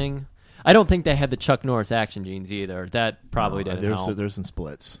roundhousing. I don't think they had the Chuck Norris action jeans either. That probably didn't help. There's some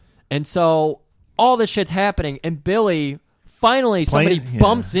splits. And so all this shit's happening, and Billy, finally somebody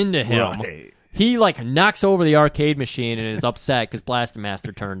bumps into him. Right. He, like, knocks over the arcade machine and is upset because Blaster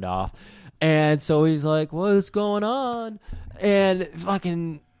Master turned off. And so he's like, what's going on? And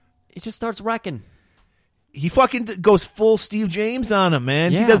fucking, he just starts wrecking. He fucking goes full Steve James on him,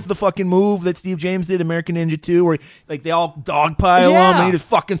 man. Yeah. He does the fucking move that Steve James did, American Ninja 2, where like they all dogpile him and he just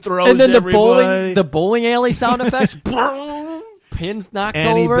fucking throws and then everybody. the bowling alley sound effects, pins knocked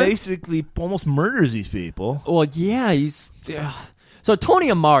and over. And he basically almost murders these people. Well, yeah, so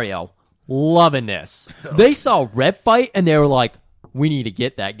Tony and Mario loving this. They saw Red fight and they were like, we need to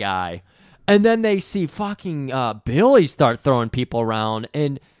get that guy. And then they see fucking Billy start throwing people around,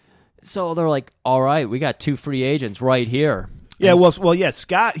 and so they're like, all right, we got 2 free agents right here. Yeah, well, yeah,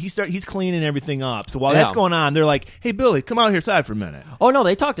 Scott, he's cleaning everything up. So while that's going on, they're like, hey, Billy, come out here side for a minute. Oh, no,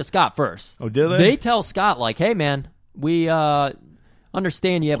 they talk to Scott first. Oh, did they? They tell Scott, like, hey, man, we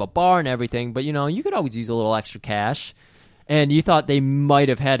understand you have a bar and everything, but, you could always use a little extra cash. And you thought they might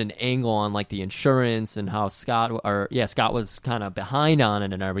have had an angle on, like, the insurance and how Scott was kind of behind on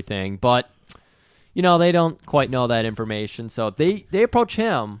it and everything. But, they don't quite know that information. So they approach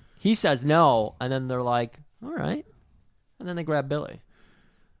him. He says no. And then they're like, all right. And then they grab Billy.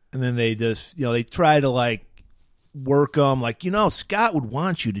 And then they just, they try to, like, work them. Like, Scott would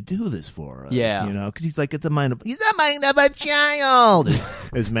want you to do this for us. Yeah. Because he's like, he's the mind of a child,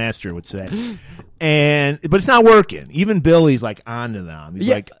 as Master would say. But it's not working. Even Billy's like onto them. He's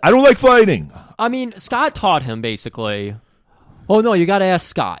like, I don't like fighting. I mean, Scott taught him basically. Oh no, you got to ask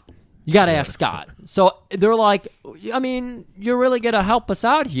Scott. You got to ask Scott. So they're like, I mean, you're really gonna help us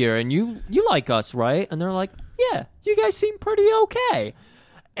out here, and you like us, right? And they're like, yeah, you guys seem pretty okay.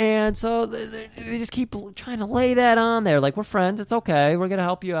 And so they just keep trying to lay that on there, like, we're friends. It's okay. We're gonna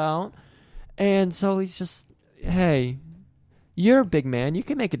help you out. And so he's just, hey, you're a big man. You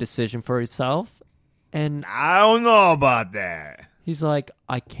can make a decision for yourself. And I don't know about that. He's like,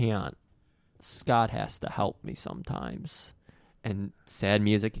 I can't. Scott has to help me sometimes. And sad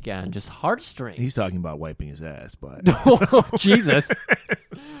music again, just heartstrings. He's talking about wiping his ass, but oh, Jesus.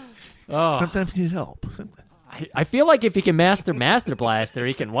 Sometimes you need help. I feel like if he can master Blaster,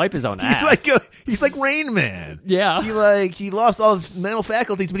 he can wipe his own ass. He's like Rain Man. Yeah. He lost all his mental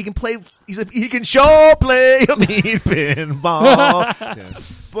faculties, but he can play. He can sure play a mean pinball. Yeah.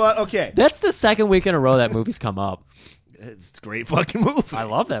 But okay, that's the second week in a row that movie's come up. It's a great fucking movie. I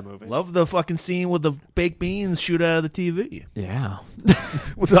love that movie. Love the fucking scene with the baked beans shoot out of the TV. Yeah.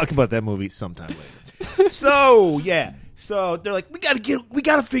 We'll talk about that movie sometime later. So they're like, we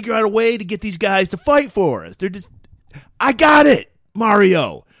gotta figure out a way to get these guys to fight for us. They're just, I got it,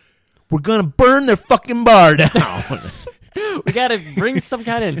 Mario. We're gonna burn their fucking bar down. We gotta bring some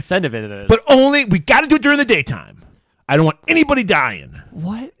kind of incentive into this. But we gotta do it during the daytime. I don't want anybody dying.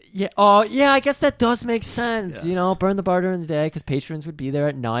 What? Yeah. Oh, yeah. I guess that does make sense. Yes. Burn the bar during the day because patrons would be there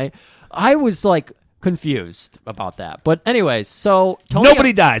at night. I was like, confused about that. But anyways, so Tony,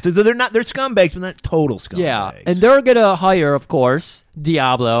 Nobody dies. So they're scumbags, but not total scumbags. yeah, and they're gonna hire, of course,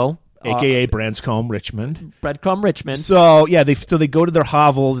 Diablo, AKA Branscombe Richmond. Breadcrumb Richmond. So yeah, they go to their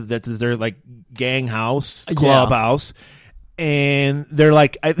hovel, that's their like gang house, clubhouse, and they're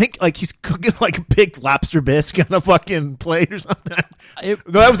like, I think like he's cooking like a big lobster bisque on a fucking plate or something.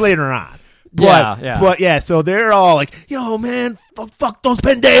 That was later on. But yeah, so they're all like, yo man, fuck those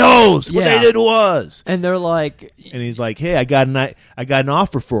pendejos. What they did was. And they're like, and he's like, hey, I got an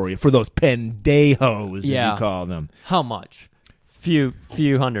offer for you for those pendejos, as you call them. How much? Few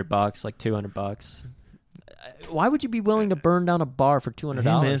 $100, like $200. Why would you be willing to burn down a bar for $200? Hey,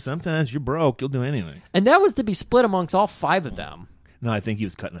 man, sometimes you're broke. You'll do anything. And that was to be split amongst all 5 of them. No, I think he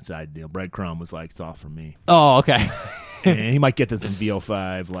was cutting a side deal. Breadcrumb was like, it's all for me. Oh, okay. And he might get some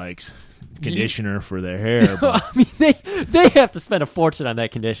VO5 like conditioner for their hair. But. I mean, they have to spend a fortune on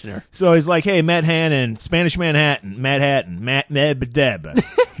that conditioner. So he's like, hey, Matt Hannon, Spanish Manhattan, Matt Hatton, Matt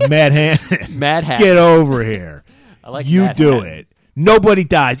Hannon, get over here. I like you Matt do Hatton. it. Nobody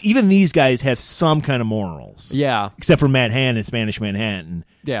dies. Even these guys have some kind of morals. Yeah. Except for Matt Hannon, Spanish Manhattan.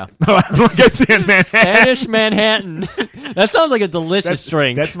 Yeah. Like I said, Manhattan. Spanish Manhattan. That sounds like a delicious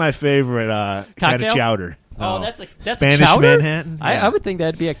drink. That's my favorite kind of chowder. Oh, that's Spanish chowder? Manhattan. I would think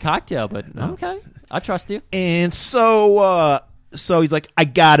that'd be a cocktail, but okay. I trust you. And so he's like, I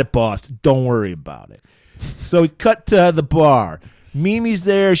got it, boss. Don't worry about it. So we cut to the bar. Mimi's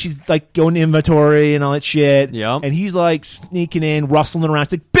there. She's like going to inventory and all that shit. Yep. And he's like sneaking in, rustling around.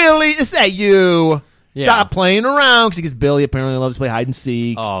 She's like, Billy, is that you? Yeah. Stop playing around. Because Billy apparently loves to play hide and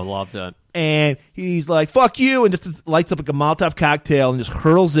seek. Oh, loved it. And he's like, fuck you. And just lights up like a Molotov cocktail and just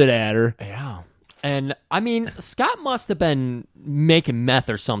hurls it at her. Yeah. And, I mean, Scott must have been making meth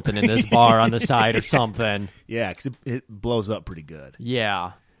or something in this bar on the side or something. Yeah, because it blows up pretty good.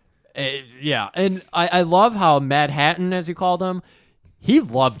 Yeah. Yeah. And I love how Mad Hatton, as you called him, he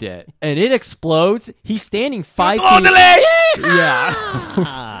loved it. And it explodes. He's standing 5 feet.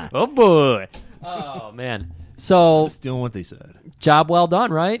 Yeah. Oh, boy. Oh, man. So. Just doing what they said. Job well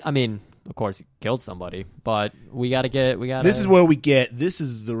done, right? I mean, of course, he killed somebody, but we got to. This is where we get. This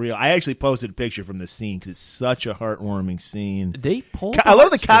is the real. I actually posted a picture from this scene because it's such a heartwarming scene. They pulled. I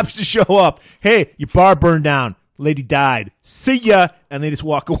love the cops to show up. Hey, your bar burned down. Lady died. See ya, and they just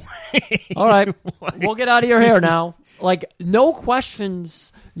walk away. All right, we'll get out of your hair now. Like no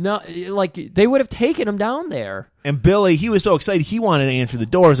questions. No, like they would have taken him down there. And Billy, he was so excited, he wanted to answer the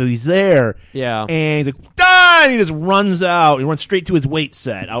door, so he's there. Yeah, and he's like, "Die!" And he just runs out. He runs straight to his weight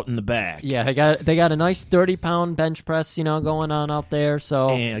set out in the back. Yeah, they got a nice 30-pound bench press, going on out there. So,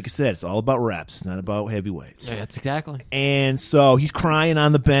 and like I said, it's all about reps. It's not about heavy weights. Yeah, that's exactly. And so he's crying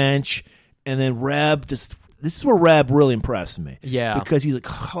on the bench, and then Reb just. This is where Reb really impressed me. Yeah. Because he's like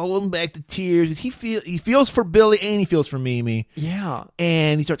holding back the tears. He feels for Billy and he feels for Mimi. Yeah.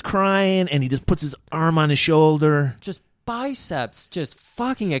 And he starts crying and he just puts his arm on his shoulder. Just biceps just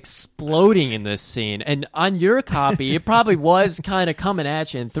fucking exploding in this scene. And on your copy, it probably was kind of coming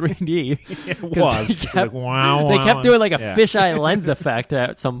at you in 3D. It was. They kept, wow, they kept doing like a fisheye lens effect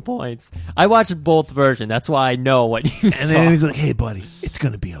at some points. I watched both versions. That's why I know what you saw. And then he's like, hey, buddy, it's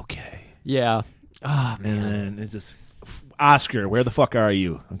going to be okay. Yeah. Oh, man. And then it's just, Oscar, where the fuck are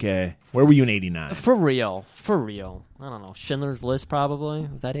you? Okay. Where were you in 89? For real. I don't know. Schindler's List, probably.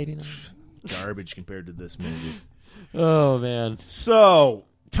 Was that 89? Garbage compared to this movie. Oh, man. So,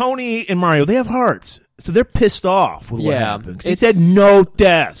 Tony and Mario, they have hearts. So they're pissed off with what happened. They said no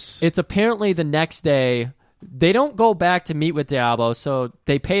deaths. It's apparently the next day. They don't go back to meet with Diablo, so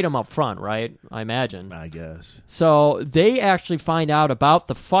they paid him up front, right? I imagine. I guess. So they actually find out about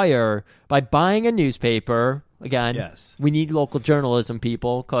the fire by buying a newspaper. Again, yes. We need local journalism,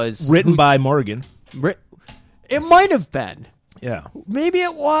 people, because written by Morgan. It might have been. Yeah. Maybe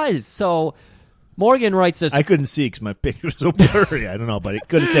it was. So Morgan writes this. I couldn't see because my picture was so blurry. I don't know, but it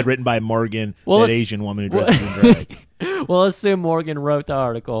could have said written by Morgan, that Asian woman who dresses in drag. We'll assume Morgan wrote the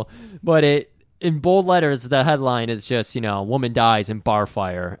article, but in bold letters, the headline is just, woman dies in bar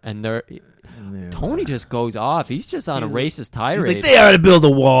fire. And Tony just goes off. He's just on a racist tirade. He's like, they ought to build a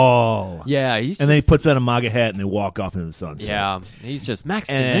wall. Yeah. And then he puts on a MAGA hat and they walk off into the sunset. Yeah. He's just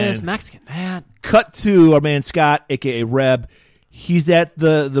Mexican this, Mexican that. Cut to our man Scott, a.k.a. Reb. He's at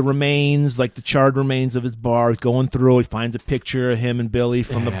the remains, like the charred remains of his bar. He's going through. He finds a picture of him and Billy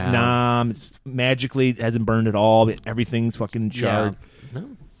from the Nam. It's magically hasn't burned at all. Everything's fucking charred. Yeah.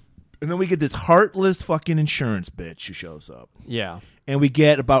 No. And then we get this heartless fucking insurance bitch who shows up. Yeah. And we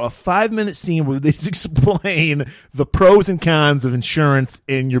get about a 5-minute scene where they just explain the pros and cons of insurance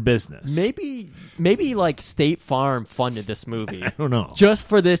in your business. Maybe maybe like State Farm funded this movie. I don't know. Just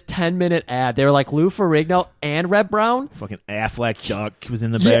for this 10-minute ad. They were like Lou Ferrigno and Red Brown. Fucking Affleck Duck was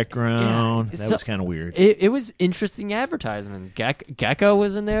in the Yeah, background. yeah. That So- was kind of weird. It was interesting advertisement. Gecko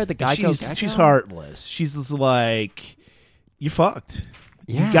was in there. The Geico Gecko. She's heartless. She's just like, you're fucked.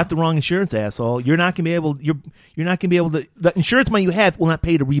 Yeah. You got the wrong insurance, asshole. You're not gonna be able. You're not gonna be able to. The insurance money you have will not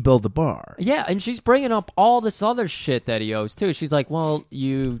pay to rebuild the bar. Yeah, and she's bringing up all this other shit that he owes too. She's like, "Well,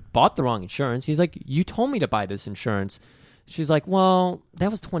 you bought the wrong insurance." He's like, "You told me to buy this insurance." She's like, "Well,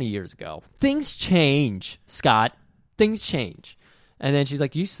 that was 20 years ago. Things change, Scott. Things change." And then she's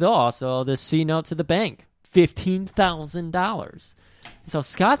like, "You still also owe this C note to the bank, $15,000." So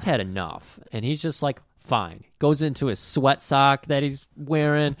Scott's had enough, and he's just like, "Fine." Goes into his sweat sock that he's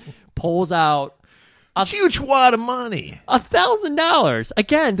wearing, pulls out Huge wad of money. $1,000.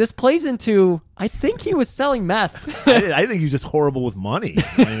 Again, this plays into, I think he was selling meth. I think he's just horrible with money.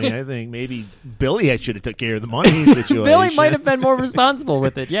 I mean, I think maybe Billy should have took care of the money situation. Billy might have been more responsible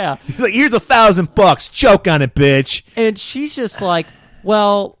with it, yeah. He's like, here's $1,000. Choke on it, bitch. And she's just like,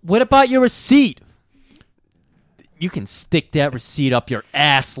 well, what about your receipt? You can stick that receipt up your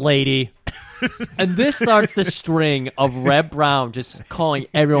ass, lady. And this starts the string of Red Brown just calling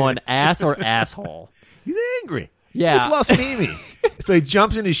everyone ass or asshole. He's angry. Yeah. He just lost Mimi. So he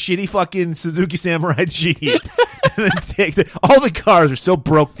jumps in his shitty fucking Suzuki Samurai Jeep and then takes it. All the cars are so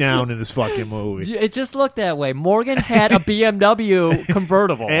broke down in this fucking movie. It just looked that way. Morgan had a BMW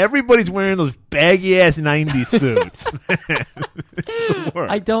convertible. Everybody's wearing those baggy ass 90s suits. The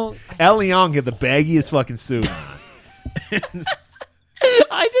worst. I don't. Al Leong had the baggiest fucking suit on.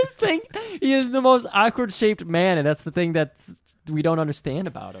 I just think he is the most awkward shaped man, and that's the thing that we don't understand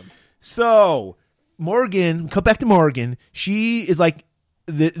about him. So Morgan, come back to Morgan. She is like,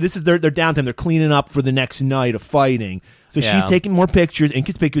 this is their downtime. They're cleaning up for the next night of fighting. So Yeah. she's taking more pictures,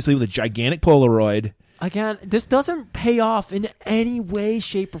 inconspicuously with a gigantic Polaroid. Again, this doesn't pay off in any way,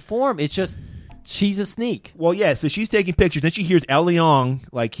 shape, or form. It's just she's a sneak. Well, yeah. So she's taking pictures. Then she hears Al Leong,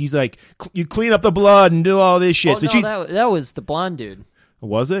 like he's like, you clean up the blood and do all this shit. Oh, so no, she's that was the blonde dude.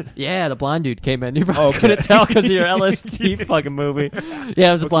 was it? Yeah, the blonde dude came in. You probably Okay. couldn't tell because of your LSD fucking movie. Yeah,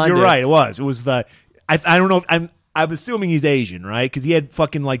 it was a blonde You're dude. right. It was the. I don't know. I'm assuming he's Asian, right? Because he had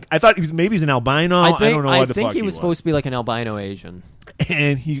fucking like I thought he was maybe he's an albino. I don't know what the fuck he was supposed to be like an albino Asian.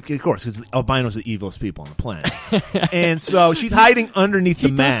 And he, of course, because albinos are the evilest people on the planet. And so she's hiding underneath He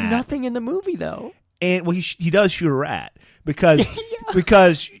the does mat. nothing in the movie though. And well, he does shoot a rat because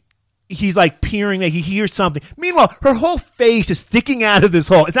he's like peering. Like he hears something. Meanwhile, her whole face is sticking out of this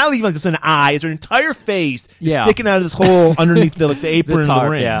hole. It's not even like just an eye. It's her entire face is Yeah. sticking out of this hole underneath the apron and the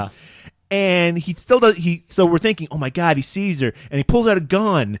tarp, ring. yeah. And he still does. So we're thinking, oh my god, he sees her, and he pulls out a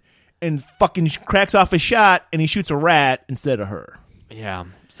gun and fucking cracks off a shot, and he shoots a rat instead of her. Yeah.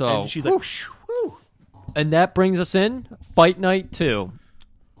 So And she's like, and that brings us in Fight Night 2.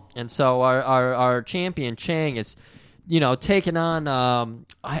 And so our champion Chang is, taking on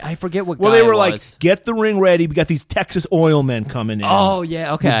I forget what well, guy they were it like, was. get the ring ready. We got these Texas oil men coming in. Oh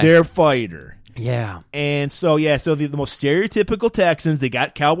yeah, okay. With their fighter. Yeah. And so, so the most stereotypical Texans, they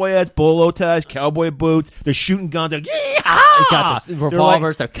got cowboy hats, bolo ties, cowboy boots. They're shooting guns. They're yeehaw! They got the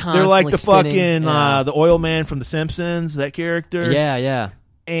revolvers. They're They're like the constantly fucking spinning. Yeah. the oil man from The Simpsons, that character. Yeah.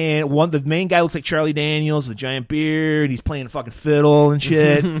 And the main guy looks like Charlie Daniels, the giant beard. He's playing a fucking fiddle and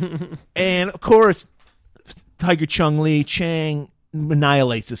shit. And of course, Tiger Chang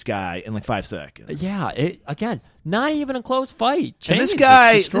annihilates this guy in like 5 seconds. Yeah. Again, not even a close fight. And Chang this is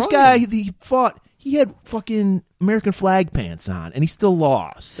guy, just destroying him. he fought. He had fucking American flag pants on, and he still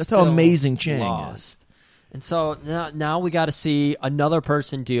lost. That's how Still amazing Chang lost. is. And so now we got to see another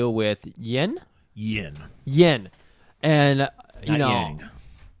person deal with Yin. And Not Yang.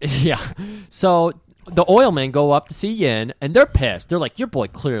 Yeah. So the oilmen go up to see Yin, and they're pissed. They're like, your boy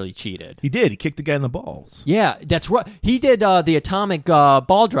clearly cheated. He did. He kicked the guy in the balls. Yeah, that's right. He did the atomic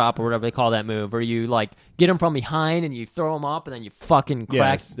ball drop or whatever they call that move, where you like get him from behind and you throw him up and then you fucking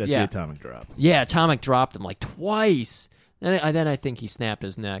crack. Yes, that's the atomic drop. Yeah, atomic dropped him like twice. And then I think he snapped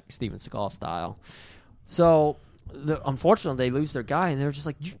his neck, Steven Seagal style. So, unfortunately, they lose their guy, and they're just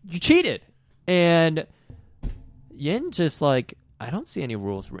like, you cheated. And Yin just like, I don't see any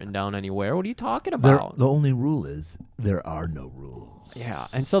rules written down anywhere. What are you talking about? The only rule is there are no rules. Yeah,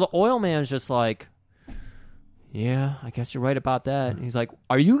 and so the oil man's just like, yeah, I guess you're right about that. And he's like,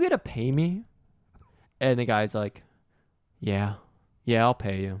 are you going to pay me? And the guy's like, yeah, I'll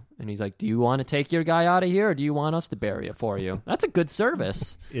pay you. And he's like, do you want to take your guy out of here, or do you want us to bury it for you? That's a good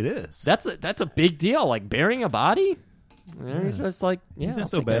service. It is. That's a big deal, like burying a body. And he's just like, yeah, He's I'll not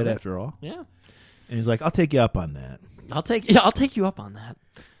so take care bad of it. after all. Yeah, And he's like, I'll take you up on that. I'll take you up on that.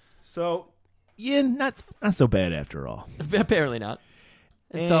 So, Yeah, not so bad after all. Apparently not.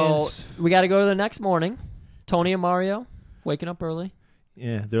 And so we got to go to the next morning. Tony and Mario waking up early.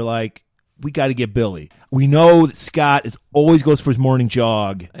 Yeah, they're like, we got to get Billy. We know that Scott always goes for his morning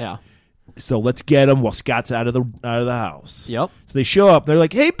jog. Yeah. So let's get him while Scott's out of the house. Yep. So they show up. They're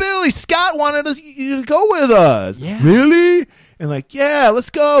like, "Hey, Billy, Scott wanted you to go with us." Yeah. Really? And like, "Yeah, let's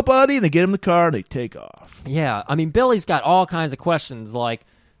go, buddy." And they get him in the car and they take off. Yeah. I mean, Billy's got all kinds of questions. Like,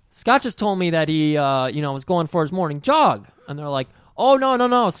 Scott just told me that he, was going for his morning jog, and they're like, "Oh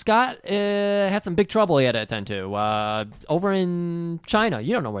no! Scott had some big trouble he had to attend to over in China.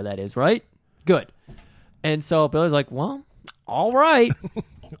 You don't know where that is, right? Good." And so Billy's like, "Well, all right."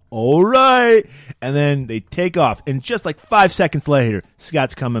 All right. And then they take off. And just like 5 seconds later,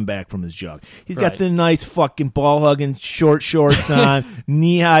 Scott's coming back from his jog. He's got the nice fucking ball-hugging short shorts on,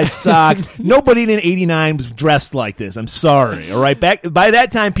 knee-high socks. Nobody in 89 was dressed like this. I'm sorry. All right? By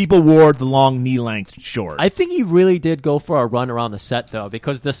that time, people wore the long knee-length shorts. I think he really did go for a run around the set, though,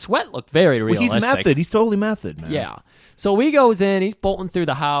 because the sweat looked very realistic. He's method. He's totally method, man. Yeah. So he goes in. He's bolting through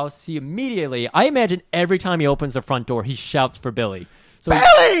the house. He immediately, I imagine every time he opens the front door, he shouts for Billy. So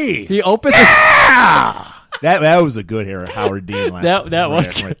Billy! He opens yeah! That was a good Howard Dean line. That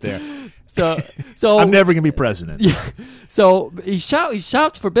was right there. So I'm never gonna be president. Yeah. So he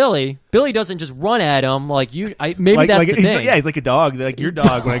shouts for Billy. Billy doesn't just run at him like you. That's the thing. He's like a dog, like your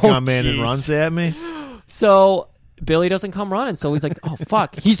dog when I come in and runs at me. So Billy doesn't come running. So he's like, oh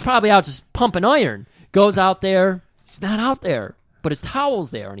fuck, he's probably out just pumping iron. Goes out there. He's not out there. But his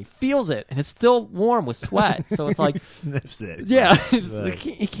towel's there, and he feels it, and it's still warm with sweat. So it's like... he sniffs it. Yeah.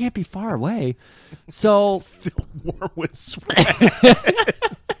 He can't be far away. So... Still warm with sweat.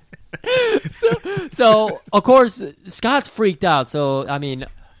 so, of course, Scott's freaked out. So, I mean,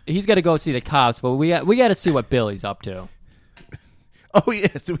 he's got to go see the cops, but we got to see what Billy's up to. Oh, yeah.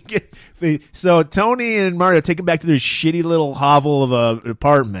 So Tony and Mario take him back to their shitty little hovel of an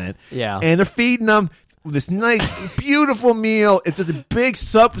apartment. Yeah. And they're feeding them this nice, beautiful meal. It's just a big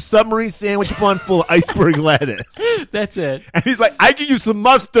submarine sandwich bun full of iceberg lettuce. That's it. And he's like, I can use some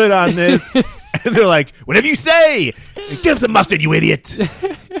mustard on this. And they're like, whatever you say. Give him some mustard, you idiot.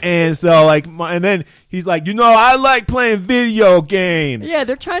 And so, and then he's like, I like playing video games. Yeah,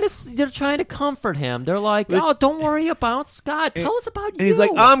 they're trying to comfort him. They're like, oh, don't worry about Scott. Tell us about you. And he's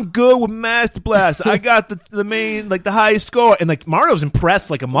like, I'm good with Master Blast. I got the main, the highest score. And Mario's impressed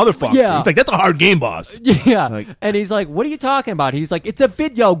like a motherfucker. Yeah. He's like, that's a hard game, boss. Yeah. And he's like, what are you talking about? He's like, it's a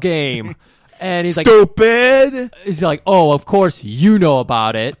video game. And he's stupid. Like, he's like, oh, of course you know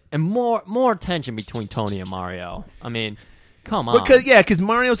about it. And more tension between Tony and Mario. I mean, come on. Because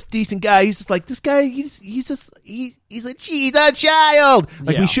Mario's a decent guy. He's just like, this guy, he's a child.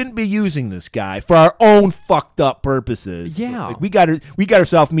 We shouldn't be using this guy for our own fucked up purposes. Yeah. We got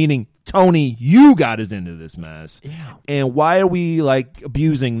ourselves, meaning Tony, you got us into this mess. Yeah. And why are we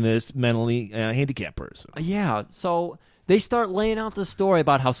abusing this mentally handicapped person? Yeah. So they start laying out the story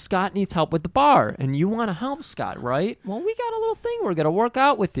about how Scott needs help with the bar, and you want to help Scott, right? Well, we got a little thing we're going to work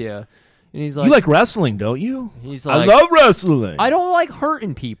out with you. And he's like, you like wrestling, don't you? He's like, I love wrestling. I don't like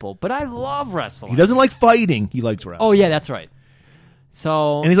hurting people, but I love wrestling. He doesn't like fighting. He likes wrestling. Oh, yeah, that's right.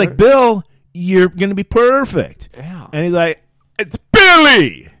 So, and he's like, Bill, you're going to be perfect. Yeah. And he's like, it's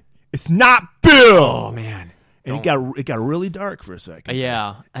Billy. It's not Bill. Oh, man. And it got really dark for a second.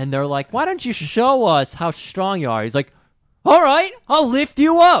 Yeah. And they're like, why don't you show us how strong you are? He's like, all right, I'll lift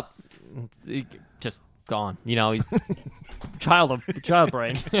you up. Just gone. He's child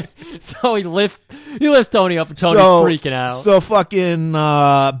brain. So he lifts Tony up, and Tony's freaking out. So fucking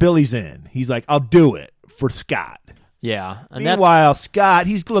Billy's in. He's like, I'll do it for Scott. Yeah. And meanwhile, Scott,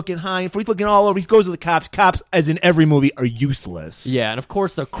 he's looking high. He's looking all over. He goes to the cops. Cops, as in every movie, are useless. Yeah, and of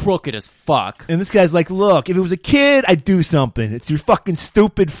course they're crooked as fuck. And this guy's like, look, if it was a kid, I'd do something. It's your fucking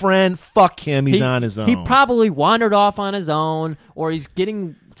stupid friend. Fuck him. He's on his own. He probably wandered off on his own, or he's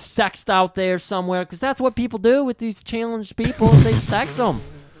getting sexed out there somewhere, because that's what people do with these challenged people. They sex them.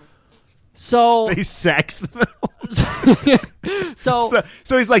 So they sex them. So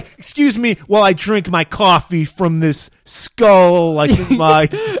he's like, excuse me while I drink my coffee from this skull my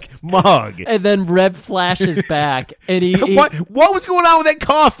mug. And then Reb flashes back, and he what was going on with that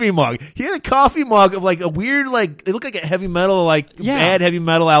coffee mug? He had a coffee mug of a weird it looked like a heavy metal bad heavy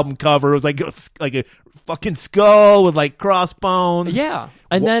metal album cover. It was like a fucking skull with crossbones. Yeah.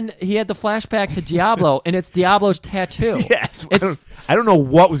 And then he had the flashback to Diablo, and it's Diablo's tattoo. Yes. I don't know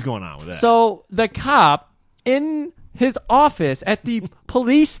what was going on with that. So the cop in his office at the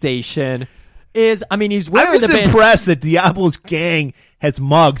police station is, I mean, he's I'm wearing just impressed that Diablo's gang has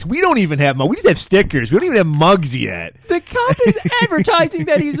mugs. We don't even have mugs. We just have stickers. We don't even have mugs yet. The cop is advertising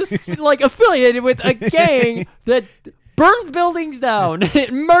that he's affiliated with a gang that burns buildings down,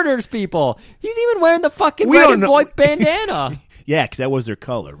 it murders people. He's even wearing the fucking red and white bandana. Yeah, because that was their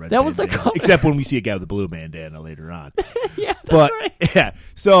color. That was their color. Except when we see a guy with a blue bandana later on. Yeah, that's right. Yeah,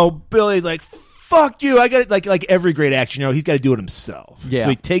 so Billy's like, fuck you. I got it. Like every great action hero, he's got to do it himself. Yeah. So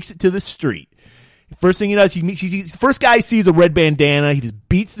he takes it to the street. First thing he does, first guy he sees a red bandana, he just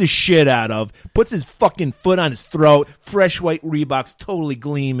beats the shit out of, puts his fucking foot on his throat, fresh white Reeboks totally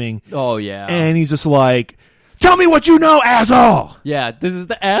gleaming. Oh, yeah. And he's just like, tell me what you know, asshole! Yeah, this is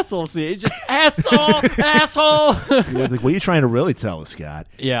the asshole scene. It's just, asshole, asshole! He was like, what are you trying to really tell us, Scott?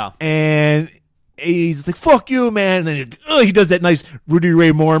 Yeah. And he's like, fuck you, man. And then he does that nice Rudy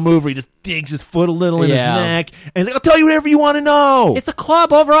Ray Moore move where he just digs his foot a little in his neck. And he's like, I'll tell you whatever you want to know. It's a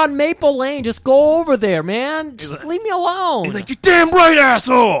club over on Maple Lane. Just go over there, man. Just leave me alone. He's like, you're damn right,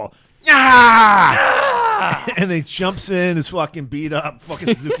 asshole. Ah! And then he jumps in, his fucking beat up,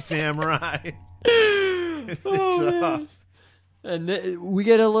 fucking Suzuki Samurai. And we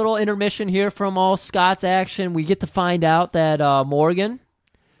get a little intermission here from all Scott's action. We get to find out that Morgan,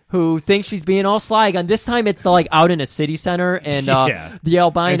 who thinks she's being all sly again. This time it's like out in a city center, and the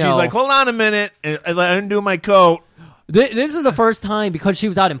albino. And she's like, hold on a minute. And I undo my coat. This is the first time, because she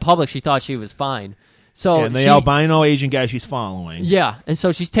was out in public, she thought she was fine. So and the albino Asian guy she's following. Yeah, and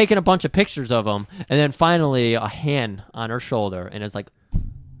so she's taking a bunch of pictures of him, and then finally a hand on her shoulder, and it's like,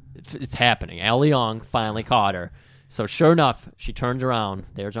 it's happening. Al Leong finally caught her. So sure enough, she turns around.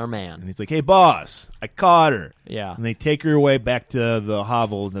 There's our man. And he's like, hey, boss, I caught her. Yeah. And they take her away back to the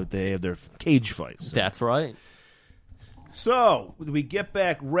hovel that they have their cage fights. That's right. So we get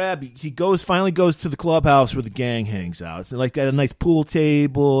back. Reb, he finally goes to the clubhouse where the gang hangs out. It's like got a nice pool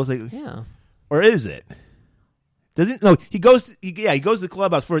table. It's like, yeah. Or is it? Doesn't no? He goes. He goes to the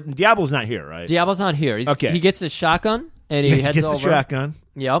clubhouse for. Diablo's not here, right? Diablo's not here. Okay. He gets his shotgun and he heads gets over. his shotgun.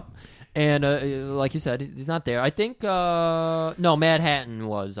 Yep. And like you said, he's not there. I think no, Mad Hatton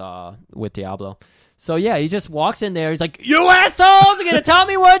was with Diablo. So yeah, he just walks in there. He's like, "You assholes are gonna tell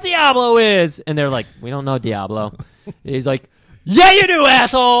me where Diablo is," and they're like, "We don't know Diablo." He's like, "Yeah, you do,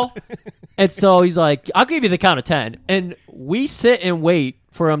 asshole." And so he's like, "I'll give you the count of 10." And we sit and wait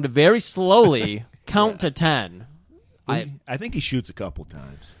for him to very slowly count to 10. I think he shoots a couple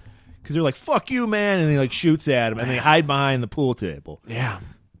times because they're like, "Fuck you, man," and he like shoots at him, and they hide behind the pool table. Yeah.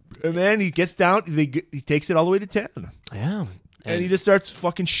 And then he gets down. He takes it all the way to 10. Yeah. And he just starts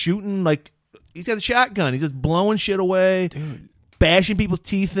fucking shooting like he's got a shotgun. He's just blowing shit away, dude, bashing people's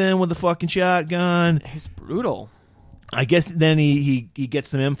teeth in with a fucking shotgun. It's brutal. I guess then he gets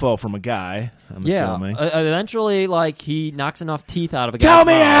some info from a guy. I'm assuming. Eventually, like, he knocks enough teeth out of a guy. Tell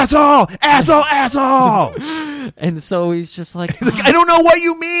me, asshole! Asshole! Asshole! And so he's just like, he's like, I don't know what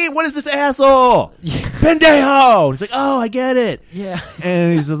you mean. What is this asshole? Yeah. Pendejo! He's like, oh, I get it. Yeah.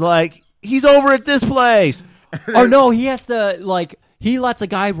 And he's just like, he's over at this place. Or no, he has to, like, he lets a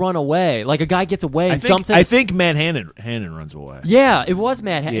guy run away. Like, a guy gets away and jumps in. I think Matt Hannon runs away. Yeah, it was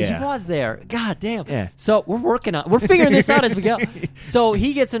Matt Hannon. Yeah. He was there. God damn. Yeah. So we're figuring this out as we go. So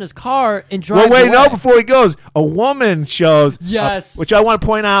he gets in his car and drives Well, wait, away. no, before he goes, a woman shows. Yes. Which I want to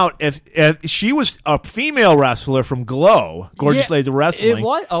point out, if she was a female wrestler from Glow, Gorgeous Ladies of Wrestling. It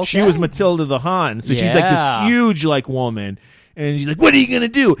was? Okay. She was Matilda the Hun. So she's like Yeah. this huge, like, woman. And she's like, what are you going to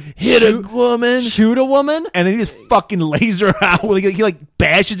do? Hit a woman? Shoot a woman? And then he just fucking lays her out. He like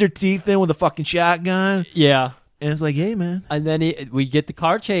bashes her teeth in with a fucking shotgun. Yeah. And it's like, hey, man. And then we get the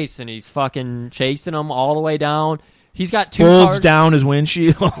car chase, and he's fucking chasing them all the way down. He's got two Folds cars. down his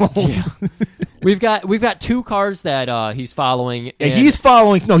windshield. Yeah. We've got two cars that he's following. And he's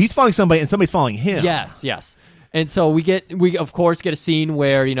following somebody, and somebody's following him. Yes. And so we of course get a scene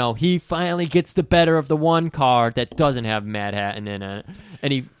where, you know, he finally gets the better of the one car that doesn't have Mad Hatton in it,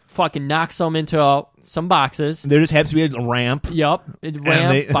 and he fucking knocks them into some boxes. There just happens to be a ramp. Yep,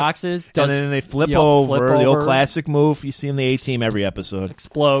 boxes. And then they flip over. The old classic move you see in the A-Team every episode.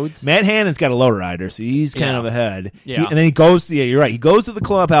 Explodes. Matt Hannon's got a lowrider, so he's kind of ahead. Yeah. And then he goes to, you're right, he goes to the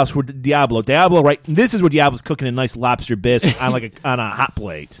clubhouse where Diablo, right, this is where Diablo's cooking a nice lobster bisque on on a hot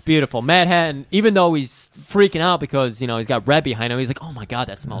plate. It's beautiful. Matt Hatton, even though he's freaking out because, you know, he's got Red behind him, he's like, oh my God,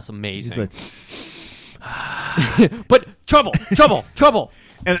 that smells amazing. He's like, but trouble.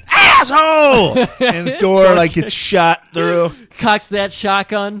 an asshole! And the door like gets shot through. Cocks that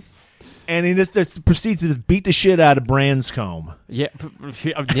shotgun. And he just proceeds to just beat the shit out of Branscombe. Yeah,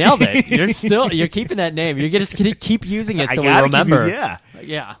 nailed it. You're keeping that name. You're just gonna keep using it so we gotta remember. Yeah.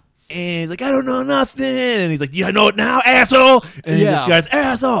 Yeah. And he's like, I don't know nothing. And he's like, I know it now, asshole. And this guy's,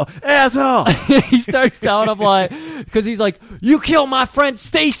 asshole. He starts telling him, like, because he's like, you killed my friend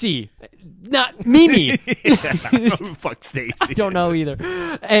Stacy, not Mimi. Fuck Stacy. I don't know either.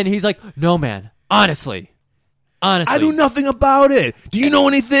 And he's like, no, man, honestly. I knew nothing about it. Do you know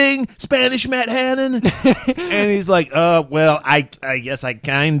anything, Spanish Matt Hannon? And he's like, well, I guess I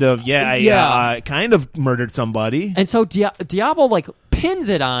kind of, I kind of murdered somebody. And so Diablo, like, pins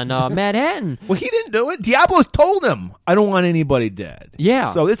it on Matt Hannon. Well, he didn't do it. Diablo's told him, I don't want anybody dead.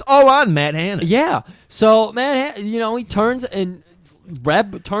 Yeah. So it's all on Matt Hannon. Yeah. So Matt Hannon, he turns, and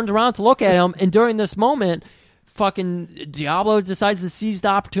Reb turns around to look at him, and during this moment, fucking Diablo decides to seize the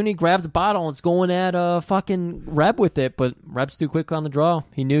opportunity, grabs a bottle, and is going at fucking Reb with it, but Reb's too quick on the draw.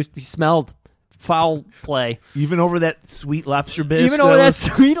 He smelled foul play. Even over that sweet lobster bisque.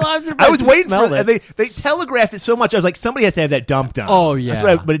 I was waiting for it. They telegraphed it so much. I was like, somebody has to have that dumped on. Oh,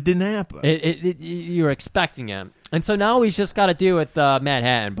 yeah. But it didn't happen. You were expecting it. And so now he's just got to deal with Matt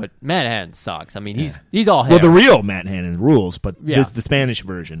Hannon, but Matt Hannon sucks. I mean, he's all hair. Well, the real Matt Hannon rules, but the Spanish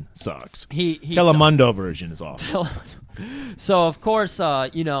version sucks. Telemundo version is awful. So, of course,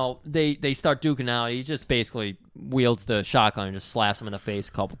 they start duking out. He just basically wields the shotgun and just slaps him in the face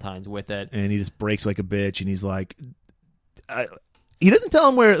a couple times with it. And he just breaks like a bitch, and he's like... he doesn't tell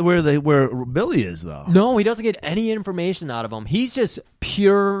him where Billy is, though. No, he doesn't get any information out of him. He's just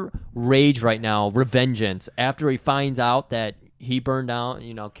pure rage right now, revengeance, after he finds out that he burned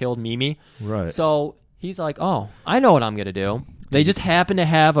down, killed Mimi. Right. So he's like, oh, I know what I'm going to do. They just happen to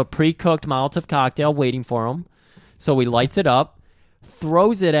have a pre-cooked Molotov cocktail waiting for him. So he lights it up,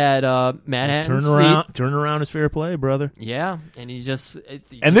 throws it at Matt Hanton's feet. Turn around is fair play, brother. Yeah, and he just...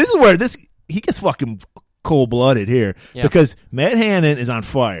 this is where he gets fucking cold-blooded here, because Matt Hannon is on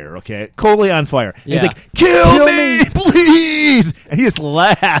fire, okay? Totally on fire. Yeah. He's like, kill me, please! And he just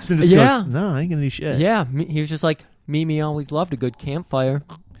laughs and just goes, no, I ain't gonna do shit. Yeah, he was just like, Mimi always loved a good campfire.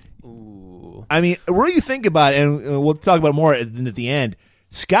 Ooh. I mean, what do you think about it? And we'll talk about it more at the end.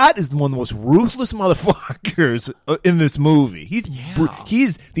 Scott is one of the most ruthless motherfuckers in this movie. He's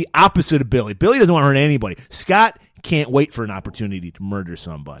the opposite of Billy. Billy doesn't want to hurt anybody. Scott can't wait for an opportunity to murder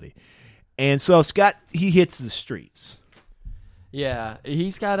somebody. And so Scott, he hits the streets. Yeah,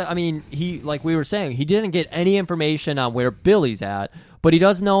 he's got to, like we were saying, he didn't get any information on where Billy's at, but he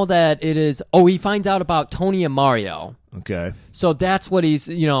does know that it is, he finds out about Tony and Mario. Okay. So that's what he's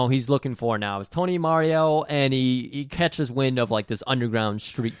looking for now, is Tony and Mario, and he catches wind of, like, this underground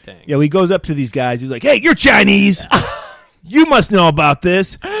street thing. Yeah, he goes up to these guys, he's like, hey, you're Chinese! You must know about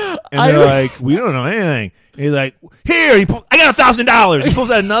this. And they're like, we don't know anything. And he's like, here, I got $1,000. He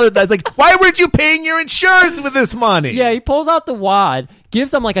pulls out another. He's like, why weren't you paying your insurance with this money? Yeah, he pulls out the wad,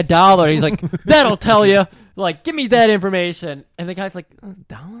 gives them like $1. He's like, that'll tell you. Like, give me that information. And the guy's like,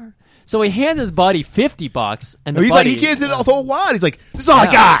 $1? So he hands his buddy $50, and he's like, he gives it the whole wad. He's like, this is all I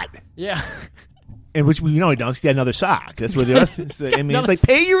got. Yeah. And which we know he does. He had another sock. That's what it is. It's like,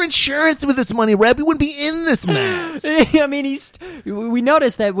 pay your insurance with this money, Reb. We wouldn't be in this mess. I mean, we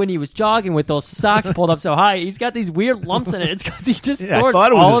noticed that when he was jogging with those socks pulled up so high, he's got these weird lumps in it. It's because he just stored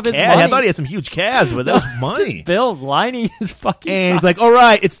all of his money. I thought he had some huge calves, but that was money. It's just bills lining his fucking And socks. he's like, all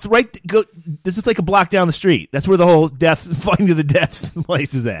right, it's right. This is like a block down the street. That's where the whole fighting to the death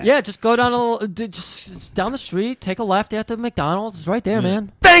place is at. Yeah, just go down just down the street, take a left at the McDonald's. It's right there,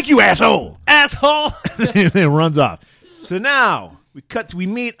 man. Thank you, asshole. Asshole. And it runs off. So now we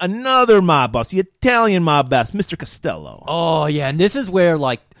meet another mob boss, the Italian mob boss, Mr. Costello. Oh yeah, and this is where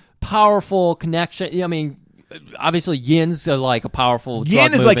like powerful connection. I mean, obviously Yin's like a powerful.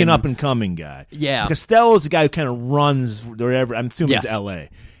 Yin is like an up and coming guy. Yeah, Costello's the guy who kind of runs wherever. I'm assuming it's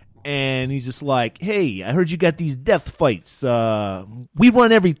L.A. And he's just like, hey, I heard you got these death fights. We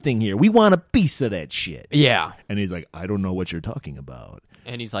run everything here. We want a piece of that shit. Yeah. And he's like, I don't know what you're talking about.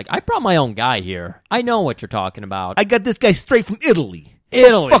 And he's like, I brought my own guy here. I know what you're talking about. I got this guy straight from Italy.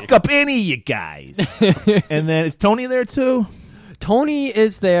 Don't fuck up any of you guys. And then is Tony there too? Tony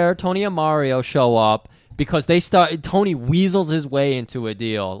is there. Tony and Mario show up because Tony weasels his way into a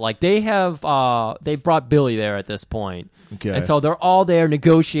deal. Like they've brought Billy there at this point. Okay. And so they're all there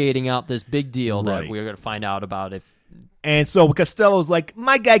negotiating out this big deal that we're going to find out about And so Costello's like,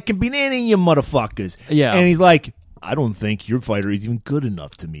 my guy can beat any of you motherfuckers. Yeah. And he's like, I don't think your fighter is even good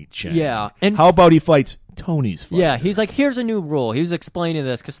enough to meet Chang. Yeah. And how about he fights Tony's fighter? Yeah, he's like, here's a new rule. He was explaining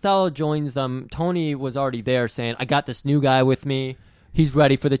this. Costello joins them. Tony was already there saying, I got this new guy with me. He's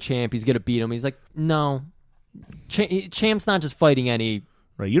ready for the champ. He's going to beat him. He's like, no. Champ's not just fighting any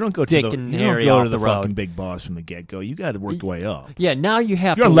Right, you don't go to Dick the, and you don't Harry go off to the the road. fucking big boss from the get-go. You got to work your way up. Yeah, now you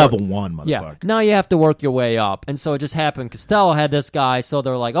have You're to on work- level 1, motherfucker. Yeah, now you have to work your way up. And so it just happened. Costello had this guy, so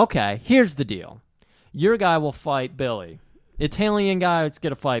they're like, okay, here's the deal. Your guy will fight Billy. Italian guy is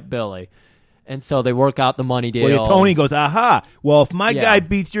going to fight Billy. And so they work out the money deal. Well, Tony goes, aha, well, if my guy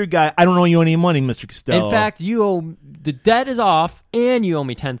beats your guy, I don't owe you any money, Mr. Costello. In fact, you owe the debt is off, and you owe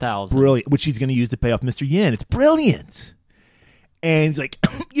me $10,000. Brilliant, which he's going to use to pay off Mr. Yin. It's brilliant. And he's like,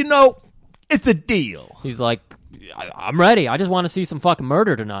 you know, it's a deal. He's like, I'm ready. I just want to see some fucking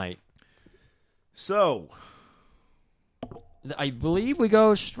murder tonight. So, I believe we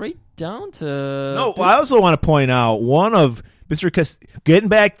go straight down to... no, I also want to point out one of Mr. Getting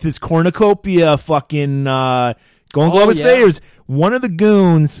back to this cornucopia fucking Golden Globe Stayers, one of the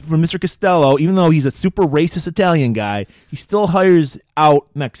goons from Mr. Costello, even though he's a super racist Italian guy, he still hires out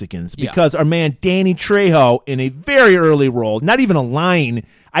Mexicans because our man Danny Trejo, in a very early role, not even a line,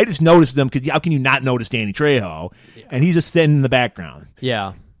 I just noticed them because how can you not notice Danny Trejo? Yeah. And he's just sitting in the background.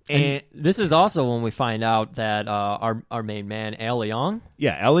 Yeah. And this is also when we find out that our main man, Al Leong.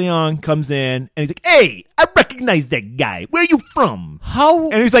 Yeah, Al Leong comes in, and he's like, hey, I recognize that guy. Where are you from? How?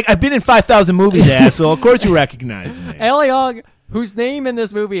 And he's like, I've been in 5,000 movies, asshole. Of course you recognize me. Al Leong, whose name in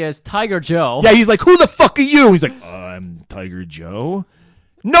this movie is Tiger Joe. Yeah, he's like, who the fuck are you? He's like, I'm Tiger Joe.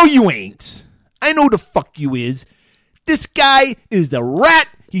 No, you ain't. I know who the fuck you is. This guy is a rat.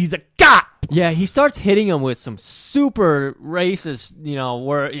 He's a cop. Yeah, he starts hitting him with some super racist,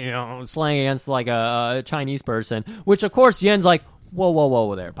 slang against like a Chinese person, which of course Yen's like,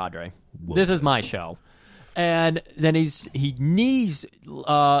 whoa there, Padre. Whoa. This is my show. And then he knees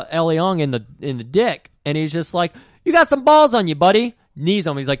El Leong in the dick, and he's just like, you got some balls on you, buddy. Knees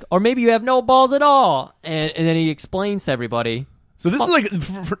him. He's like, or maybe you have no balls at all. And then he explains to everybody. So this is like,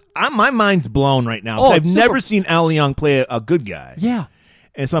 my mind's blown right now. I've never seen El Leong play a good guy. Yeah.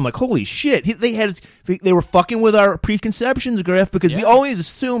 And so I'm like, holy shit! They were fucking with our preconceptions, Griff, because we always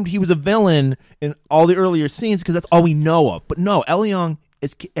assumed he was a villain in all the earlier scenes because that's all we know of. But no, El Leong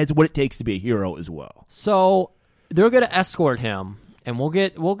is what it takes to be a hero as well. So they're gonna escort him, and we'll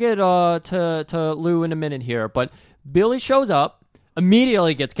get to Lou in a minute here. But Billy shows up,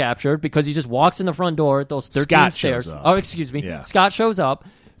 immediately gets captured because he just walks in the front door. Those 13 stairs. Oh, excuse me. Yeah. Scott shows up.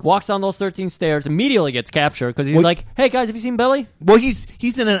 Walks down those 13 stairs, immediately gets captured because he's like, "Hey guys, have you seen Billy?" Well, he's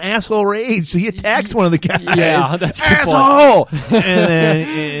in an asshole rage, so he attacks one of the guys. Yeah, that's a good asshole.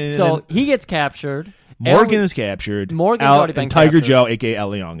 And then he gets captured. Morgan is captured. Morgan's already been Tiger captured. Joe, aka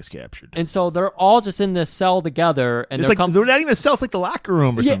El Leong, is captured. And so they're all just in this cell together, and they're not even a cell; it's like the locker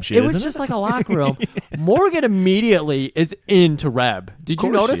room or some shit. It was just like a locker room. Morgan immediately is into Reb. Did you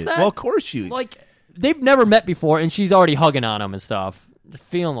notice that? Well, of course she is. Like they've never met before, and she's already hugging on him and stuff. Just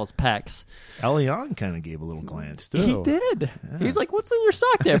feeling those pecs. El Leong kind of gave a little glance, too. He did. Yeah. He's like, what's in your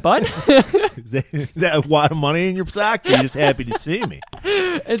sock there, bud? is that a wad of money in your sock? You're just happy to see me.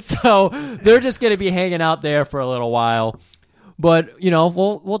 And so they're just going to be hanging out there for a little while. But,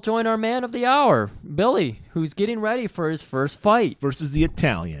 we'll join our man of the hour, Billy, who's getting ready for his first fight. Versus the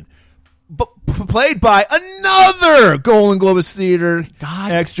Italian. Played by another Golden Globus Theater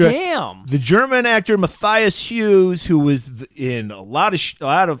extra. Damn. The German actor Matthias Hughes, who was in a lot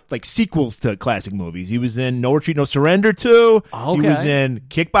of like sequels to classic movies. He was in No Retreat, No Surrender 2. Okay. He was in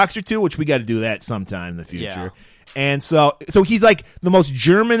Kickboxer 2, which we got to do that sometime in the future. Yeah. And so he's like the most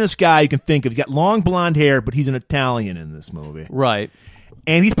Germanist guy you can think of. He's got long blonde hair, but he's an Italian in this movie. Right.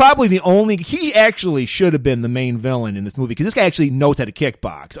 And he's probably he actually should have been the main villain in this movie because this guy actually knows how to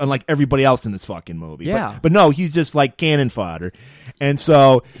kickbox, unlike everybody else in this fucking movie. Yeah. But no, he's just like cannon fodder. And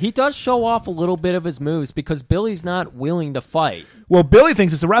so he does show off a little bit of his moves because Billy's not willing to fight. Well, Billy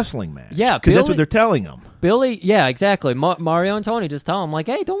thinks it's a wrestling match. Yeah, because that's what they're telling him. Billy, yeah, exactly. Mario and Tony just tell him, like,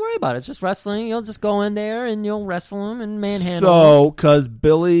 hey, don't worry about it. It's just wrestling. You'll just go in there and you'll wrestle him and manhandle him. So, because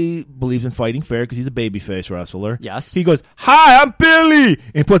Billy believes in fighting fair because he's a babyface wrestler. Yes. He goes, hi, I'm Billy!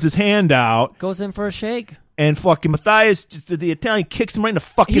 And puts his hand out. Goes in for a shake. And fucking Matthias, the Italian, kicks him right in the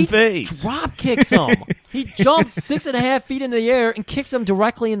fucking face. Drop kicks him. He jumps 6.5 feet into the air and kicks him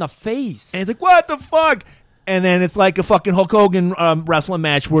directly in the face. And he's like, what the fuck? And then it's like a fucking Hulk Hogan wrestling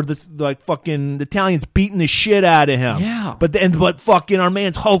match where the Italian's beating the shit out of him. Yeah. But fucking our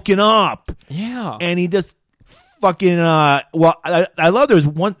man's hulking up. Yeah. And he just fucking I love there's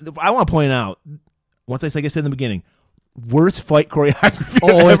one I want to point out, like I said in the beginning, worst fight choreography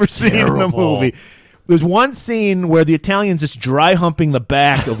I've ever seen in a movie. There's one scene where the Italian's just dry humping the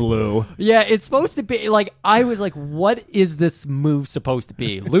back of Lou. Yeah, it's supposed to be like, I was like, what is this move supposed to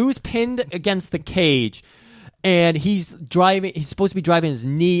be? Lou's pinned against the cage. And he's supposed to be driving his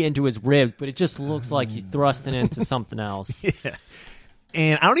knee into his ribs, but it just looks like he's thrusting into something else. Yeah.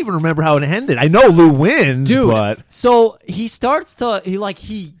 And I don't even remember how it ended. I know Lou wins, Dude, but so he starts to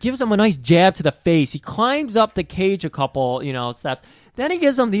he gives him a nice jab to the face. He climbs up the cage a couple, steps. Then he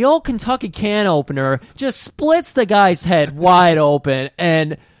gives him the old Kentucky can opener, just splits the guy's head wide open,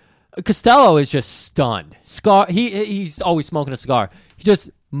 and Costello is just stunned. Scar, he's always smoking a cigar. He just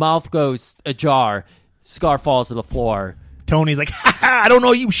mouth goes ajar. Scar falls to the floor. Tony's like, ha, I don't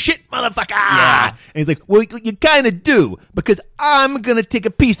know you shit, motherfucker. Yeah. And he's like, well, you kind of do, because I'm going to take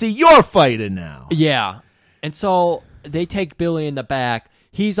a piece of your fighter now. Yeah. And so they take Billy in the back.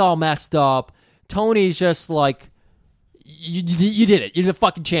 He's all messed up. Tony's just like, you did it. You're the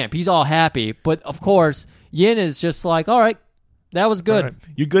fucking champ. He's all happy. But, of course, Yin is just like, all right, that was good. Right.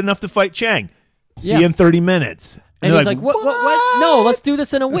 You're good enough to fight Chang. See Yeah. you in 30 minutes. And they're he's like, what? No, let's do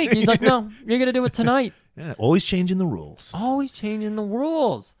this in a week. He's like, no, you're going to do it tonight. Yeah, always changing the rules. Always changing the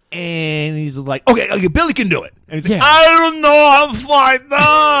rules. And he's like, okay, Billy can do it. And he's like, Yeah. I don't know, I'm fighting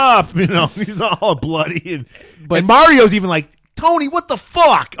up. He's all bloody. And Mario's even like, Tony, what the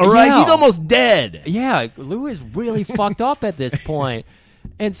fuck? All right, Yeah. he's almost dead. Yeah, Lou is really fucked up at this point.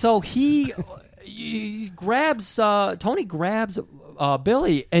 And so he grabs, Tony grabs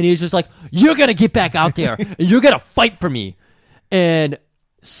Billy, and he's just like, you're going to get back out there, and you're going to fight for me. And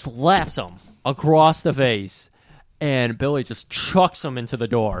slaps him across the face. And Billy just chucks him into the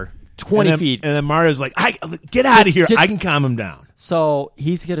door, 20 feet. And then Mario's like, get out of here. I can calm him down. So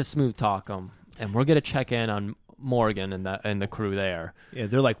he's going to smooth talk him, and we're going to check in on Morgan and the crew there. Yeah,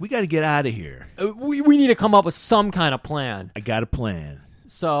 they're like, we got to get out of here. We need to come up with some kind of plan. I got a plan.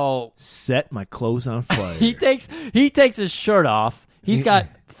 So set my clothes on fire. he takes his shirt off. He's got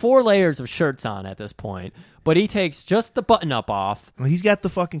 4 layers of shirts on at this point, but he takes just the button up off. Well, he's got the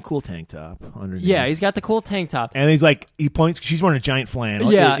fucking cool tank top underneath. Yeah, he's got the cool tank top. And he's like, he points, she's wearing a giant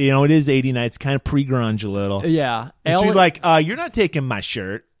flannel. Yeah. It is 89. It's kind of pre-grunge a little. Yeah. And she's like, you're not taking my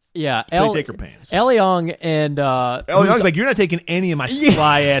shirt. Yeah, So take her pants. Ellie Young and Ellie Young's like, you're not taking any of my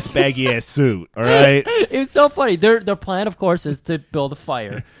fly ass, baggy ass suit. All right. It's so funny. Their plan, of course, is to build a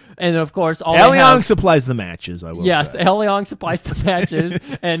fire, and of course, Ellie Young supplies the matches. I will. Yes, say. Ellie Young supplies the matches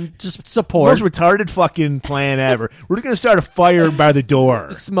and just support. Most retarded fucking plan ever. We're just gonna start a fire by the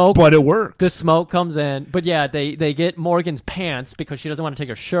door. Smoke, but it works. The smoke comes in, but yeah, they get Morgan's pants because she doesn't want to take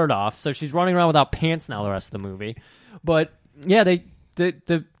her shirt off, so she's running around without pants now the rest of the movie. But yeah,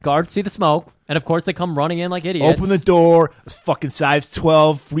 the guards see the smoke, and of course they come running in like idiots. Open the door, a fucking size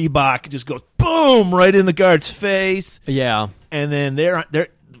 12 Reebok just goes boom right in the guard's face. Yeah, and then they're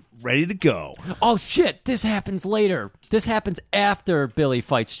ready to go. Oh shit! This happens later. This happens after Billy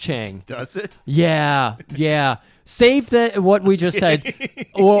fights Chang. Does it? Yeah. Save what we just said.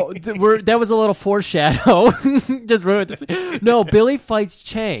 Well, that was a little foreshadow. Just ruined this. No, Billy fights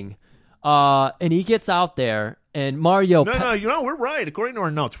Chang, and he gets out there. And Mario... No, we're right. According to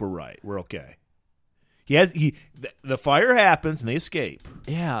our notes, we're right. We're okay. The fire happens, and they escape.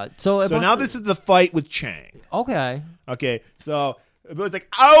 Yeah. So now this is the fight with Chang. Okay. Okay, so Billy's like,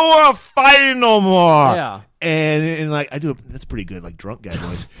 I don't want to fight no more. Yeah. And like, that's pretty good, like drunk guy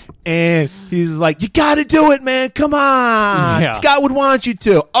voice. And he's like, you got to do it, man. Come on. Yeah. Scott would want you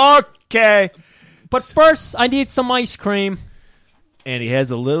to. Okay. But first, I need some ice cream. And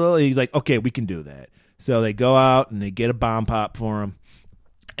he's like, okay, we can do that. So they go out and they get a bomb pop for him.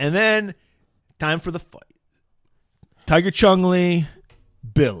 And then, time for the fight. Tiger Chung-Li,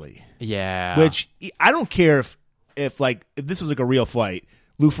 Billy. Yeah. Which, I don't care if this was like a real fight,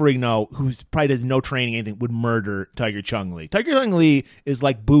 Lou Ferrigno, who probably does no training, anything, would murder Tiger Chung-Li. Tiger Chung-Li is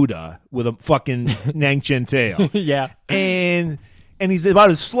like Buddha with a fucking Nangchen tail. Yeah. And he's about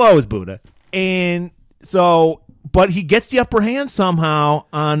as slow as Buddha. And so... But he gets the upper hand somehow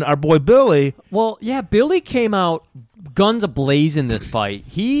on our boy Billy. Well, yeah, Billy came out guns ablaze in this fight.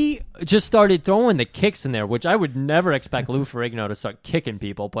 He just started throwing the kicks in there, which I would never expect Lou Ferrigno to start kicking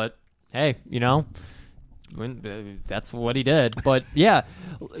people. But, hey, that's what he did. But, yeah,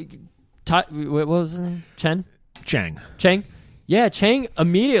 what was his name? Chang? Yeah, Chang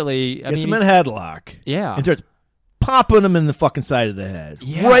immediately... Gets him in a headlock. Yeah. And starts popping him in the fucking side of the head.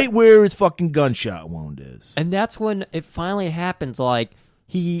 Yeah. Right where his fucking gunshot wound is. And that's when it finally happens. Like,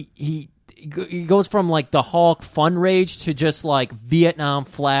 he goes from, like, the Hulk fun rage to just, like, Vietnam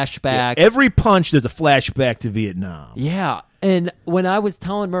flashback. Yeah, every punch, there's a flashback to Vietnam. Yeah. And when I was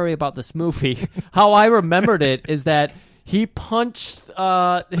telling Murray about this movie, how I remembered it is that he punched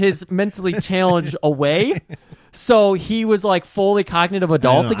his mentally challenged away. So he was like fully cognitive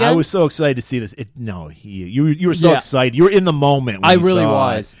adult again. I was so excited to see this. You were so excited. You were in the moment. When I really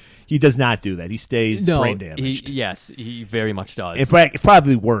was. He does not do that. He stays brain damaged. He very much does. In fact, it's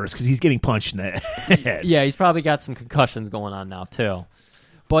probably worse because he's getting punched in the head. Yeah, he's probably got some concussions going on now too.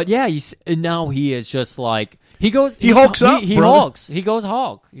 But yeah, now he is just like he hulks up. He hulks. He goes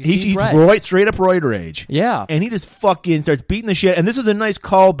Hulk. He's straight up roid rage. Yeah, and he just fucking starts beating the shit. And this is a nice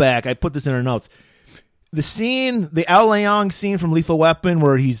callback. I put this in our notes. The scene, the Al Leong scene from Lethal Weapon,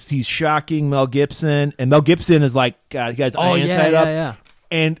 where he's shocking Mel Gibson, and Mel Gibson is like, God, he guy's inside up. Yeah.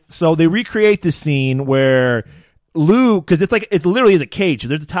 And so they recreate the scene where Lou, because it literally is a cage. So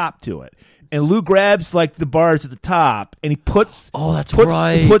there's a top to it, and Lou grabs like the bars at the top, and he puts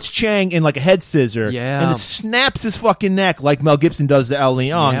Chang in like a head scissor, and it snaps his fucking neck like Mel Gibson does to Al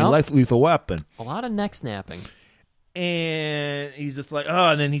Leong in Lethal Weapon. A lot of neck snapping, and he's just like,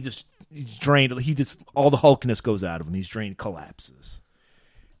 and then he's drained. All the Hulkness goes out of him. He's drained, collapses,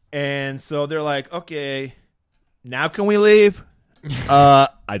 and so they're like, okay, now can we leave?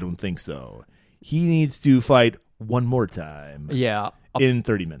 I don't think so. He needs to fight one more time. Yeah. In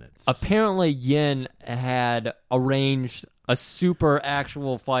 30 minutes. Apparently, Yin had arranged a super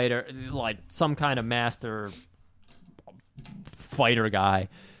actual fighter, like some kind of master fighter guy.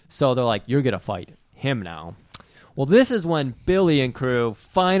 So they're like, you're going to fight him now. Well, this is when Billy and crew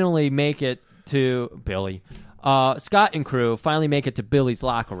finally make it to Scott and crew finally make it to Billy's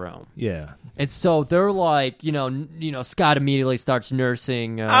locker room. Yeah. And so they're like, Scott immediately starts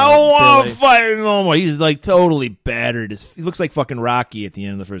nursing. I don't want to fight no more. He's like totally battered. He looks like fucking Rocky at the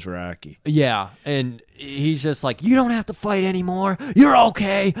end of the first Rocky. Yeah, and he's just like, you don't have to fight anymore. You're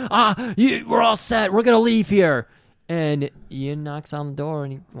okay. We're all set. We're gonna leave here. And Ian knocks on the door,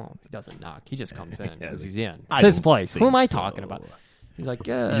 and he doesn't knock. He just comes in because he's in. It's his place. Who am I talking about? He's like,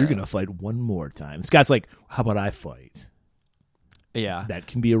 you're gonna fight one more time. Scott's like, how about I fight? Yeah. That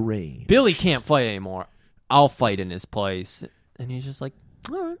can be arranged. Billy can't fight anymore. I'll fight in his place. And he's just like,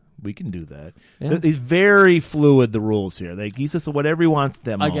 all right. We can do that. Yeah. He's very fluid, the rules here. He's just whatever he wants at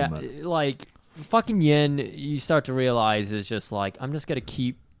that moment. Like, fucking Yin, you start to realize is just like, I'm just going to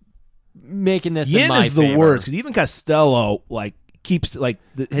keep making this Yin in my is the favor. worst, because even Costello, keeps, hits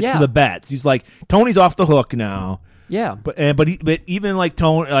to the bets. He's like, Tony's off the hook now. Yeah, but even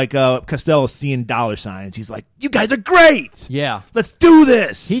Costello's seeing dollar signs. He's like, "You guys are great. Yeah, let's do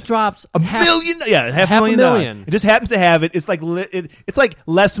this." He drops half a million. It just happens to have it. It's like it's like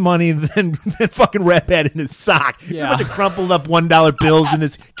less money than fucking Rep had in his sock. Yeah, a bunch of crumpled up $1 bills in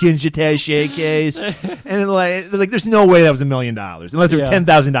his Kinjitache case, and like, there's no way that was $1 million unless they were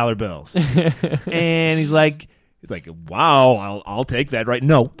 $10,000 bills. And he's like, "Wow, I'll take that." Right?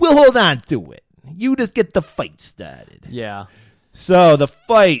 No, we'll hold on to it. You just get the fight started. Yeah. So the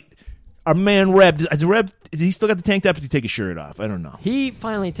fight, our man Reb, does he still got the tank top, or did he take his shirt off? I don't know. He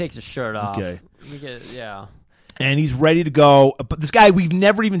finally takes his shirt off. Okay. Yeah. And he's ready to go. But this guy we've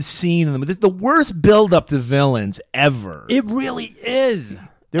never even seen in them. This is the worst build-up to villains ever. It really is.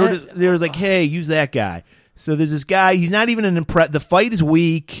 There was like, hey, use that guy. So there's this guy. He's not even an the fight is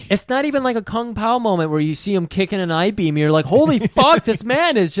weak. It's not even like a Kung Pao moment where you see him kicking an I-beam. You're like, holy fuck, this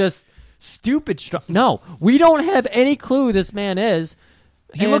man is just... stupid strong. No, we don't have any clue who this man is.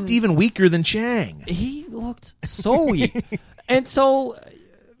 He looked even weaker than Chang. He looked so weak. And so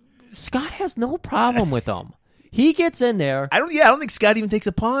Scott has no problem with him. He gets in there. I don't think Scott even takes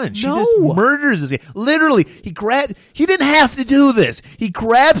a punch. No. He just murders this guy. Literally, he didn't have to do this. He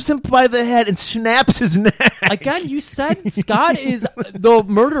grabs him by the head and snaps his neck. Again, you said Scott is the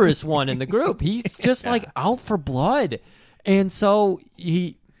murderous one in the group. He's just like out for blood. And so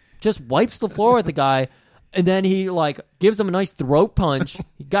he just wipes the floor with the guy, and then he gives him a nice throat punch.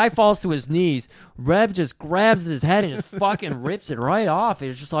 The guy falls to his knees. Reb just grabs his head and just fucking rips it right off.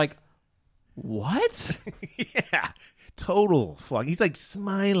 It's just like, what? Yeah, total fuck. He's like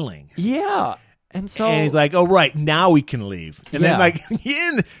smiling. Yeah, and he's like, "Oh right, now we can leave." And then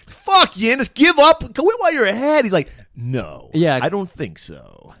Yin, just give up. Quit while you're ahead. He's like, "No, I don't think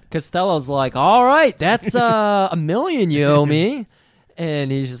so." Costello's like, "All right, that's $1 million you owe me."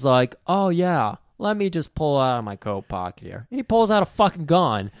 And he's just like, oh, yeah, let me just pull out of my coat pocket here. And he pulls out a fucking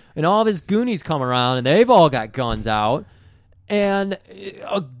gun. And all of his Goonies come around, and they've all got guns out. And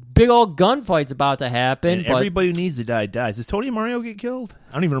a big old gunfight's about to happen. And everybody who needs to die dies. Does Tony and Mario get killed?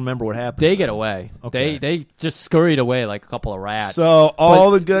 I don't even remember what happened. They get away. Okay. They just scurried away like a couple of rats. So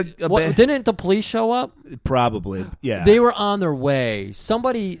all the good... didn't the police show up? Probably, yeah. They were on their way.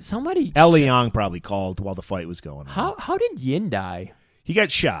 Somebody... El Leong probably called while the fight was going on. How did Yin die? He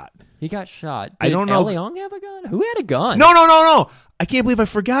got shot. Did I don't know. Did El Leong have a gun? Who had a gun? No. I can't believe I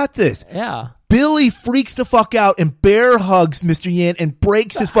forgot this. Yeah. Billy freaks the fuck out and bear hugs Mr. Yin and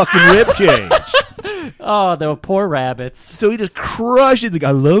breaks his fucking ribcage. Oh, the poor rabbits. So he just crushes. Like,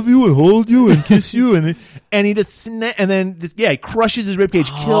 I love you and hold you and kiss you, and he just he crushes his ribcage,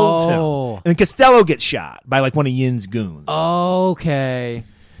 kills Oh. him, and Costello gets shot by like one of Yin's goons. Okay.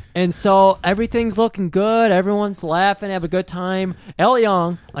 And so everything's looking good. Everyone's laughing, have a good time. El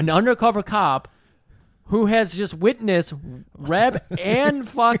Young, an undercover cop, who has just witnessed Reb and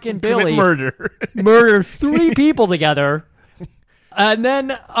fucking Billy murder 3 people together. And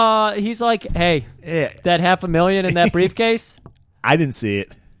then he's like, hey, that $500,000 in that briefcase? I didn't see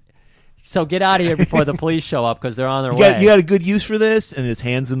it. So get out of here before the police show up because they're on their way. You got a good use for this? And his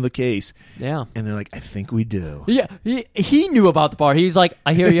hands in the case. Yeah. And they're like, I think we do. Yeah, he knew about the bar. He's like,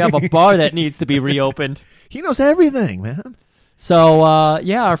 I hear you have a bar that needs to be reopened. He knows everything, man. So,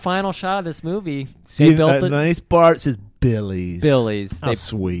 our final shot of this movie. See, they built a nice bar. It says Billy's. How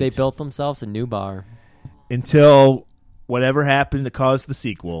sweet. They built themselves a new bar. Until whatever happened to cause the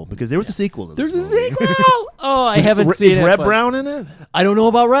sequel. Because there was a sequel to this movie. Sequel! Oh, I haven't seen it. Is Reb but Brown in it? I don't know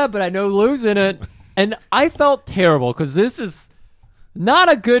about Reb, but I know Lou's in it. And I felt terrible because this is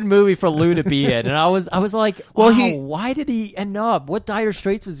not a good movie for Lou to be in. And I was like, wow, why did he end up? What dire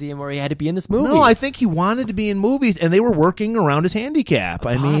straits was he in where he had to be in this movie? No, I think he wanted to be in movies, and they were working around his handicap.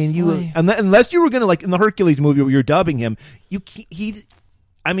 I mean, unless you were going to, like in the Hercules movie where you're dubbing him,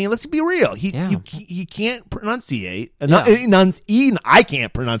 let's be real. He can't pronunciate. I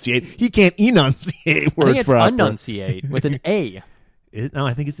can't pronunciate. He can't enunciate words I think it's proper. enunciate with an A. No,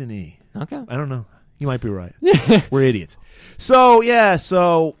 I think it's an E. Okay. I don't know. You might be right. We're idiots. So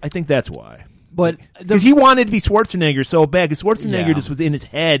I think that's why. But because he wanted to be Schwarzenegger so bad, because Schwarzenegger just was in his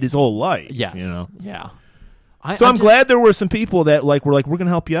head his whole life. Yes. You know? Yeah. I'm glad there were some people that were like, we're going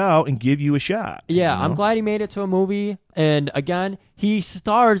to help you out and give you a shot. Yeah, you know? I'm glad he made it to a movie. And again, he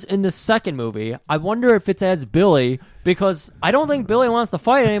stars in the second movie. I wonder if it's as Billy, because I don't think Billy wants to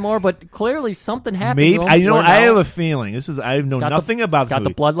fight anymore, but clearly something happened to him. I have a feeling. I know nothing about this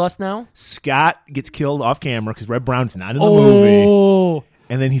movie. Got the bloodlust now? Scott gets killed off camera because Reb Brown's not in the movie.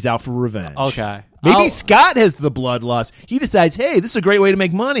 And then he's out for revenge. Okay. Maybe Scott has the bloodlust. He decides, hey, this is a great way to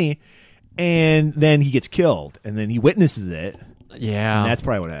make money. And then he gets killed, and then he witnesses it. Yeah, and that's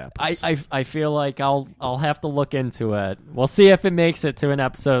probably what happens. I feel like I'll have to look into it. We'll see if it makes it to an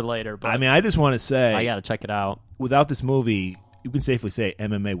episode later. But I just want to say I got to check it out. Without this movie, you can safely say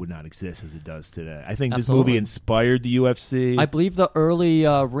MMA would not exist as it does today. I think this movie inspired the UFC. I believe the early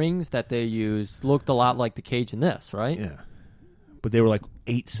rings that they used looked a lot like the cage in this, right? Yeah, but they were like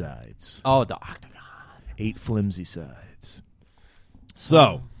 8 sides. Oh, the octagon. 8 flimsy sides.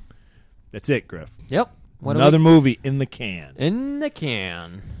 So. That's it, Griff. Yep. Another movie in the can. In the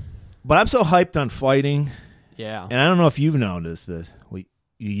can. But I'm so hyped on fighting. Yeah. And I don't know if you've noticed this. Well,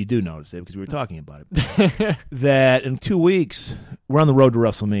 you do notice it because we were talking about it. That in 2 weeks, we're on the road to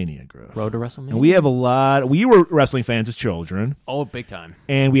WrestleMania, Griff. Road to WrestleMania? And we have we were wrestling fans as children. Oh, big time.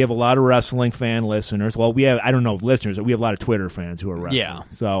 And we have a lot of wrestling fan listeners. Well, we have, I don't know, listeners. We have a lot of Twitter fans who are wrestling. Yeah.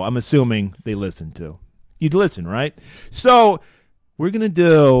 So I'm assuming they listen too. You'd listen, right? So we're going to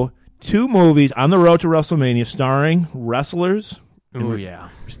do 2 movies on the road to WrestleMania starring wrestlers. Oh, yeah.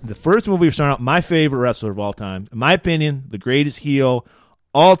 The first movie we're starting out, my favorite wrestler of all time. In my opinion, the greatest heel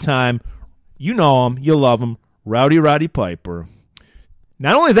all time. You know him. You love him. Roddy Piper.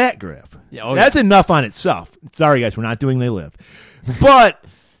 Not only that, Griff. That's enough on itself. Sorry, guys, we're not doing They Live. But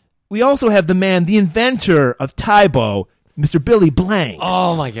we also have the man, the inventor of Tybo, Mr. Billy Blanks.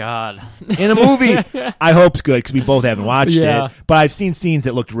 Oh, my God. In a movie I hope's good because we both haven't watched it. But I've seen scenes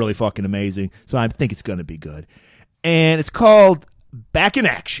that looked really fucking amazing. So I think it's going to be good. And it's called Back in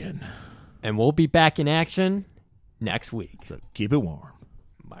Action. And we'll be back in action next week. So keep it warm.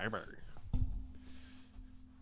 Bye-bye.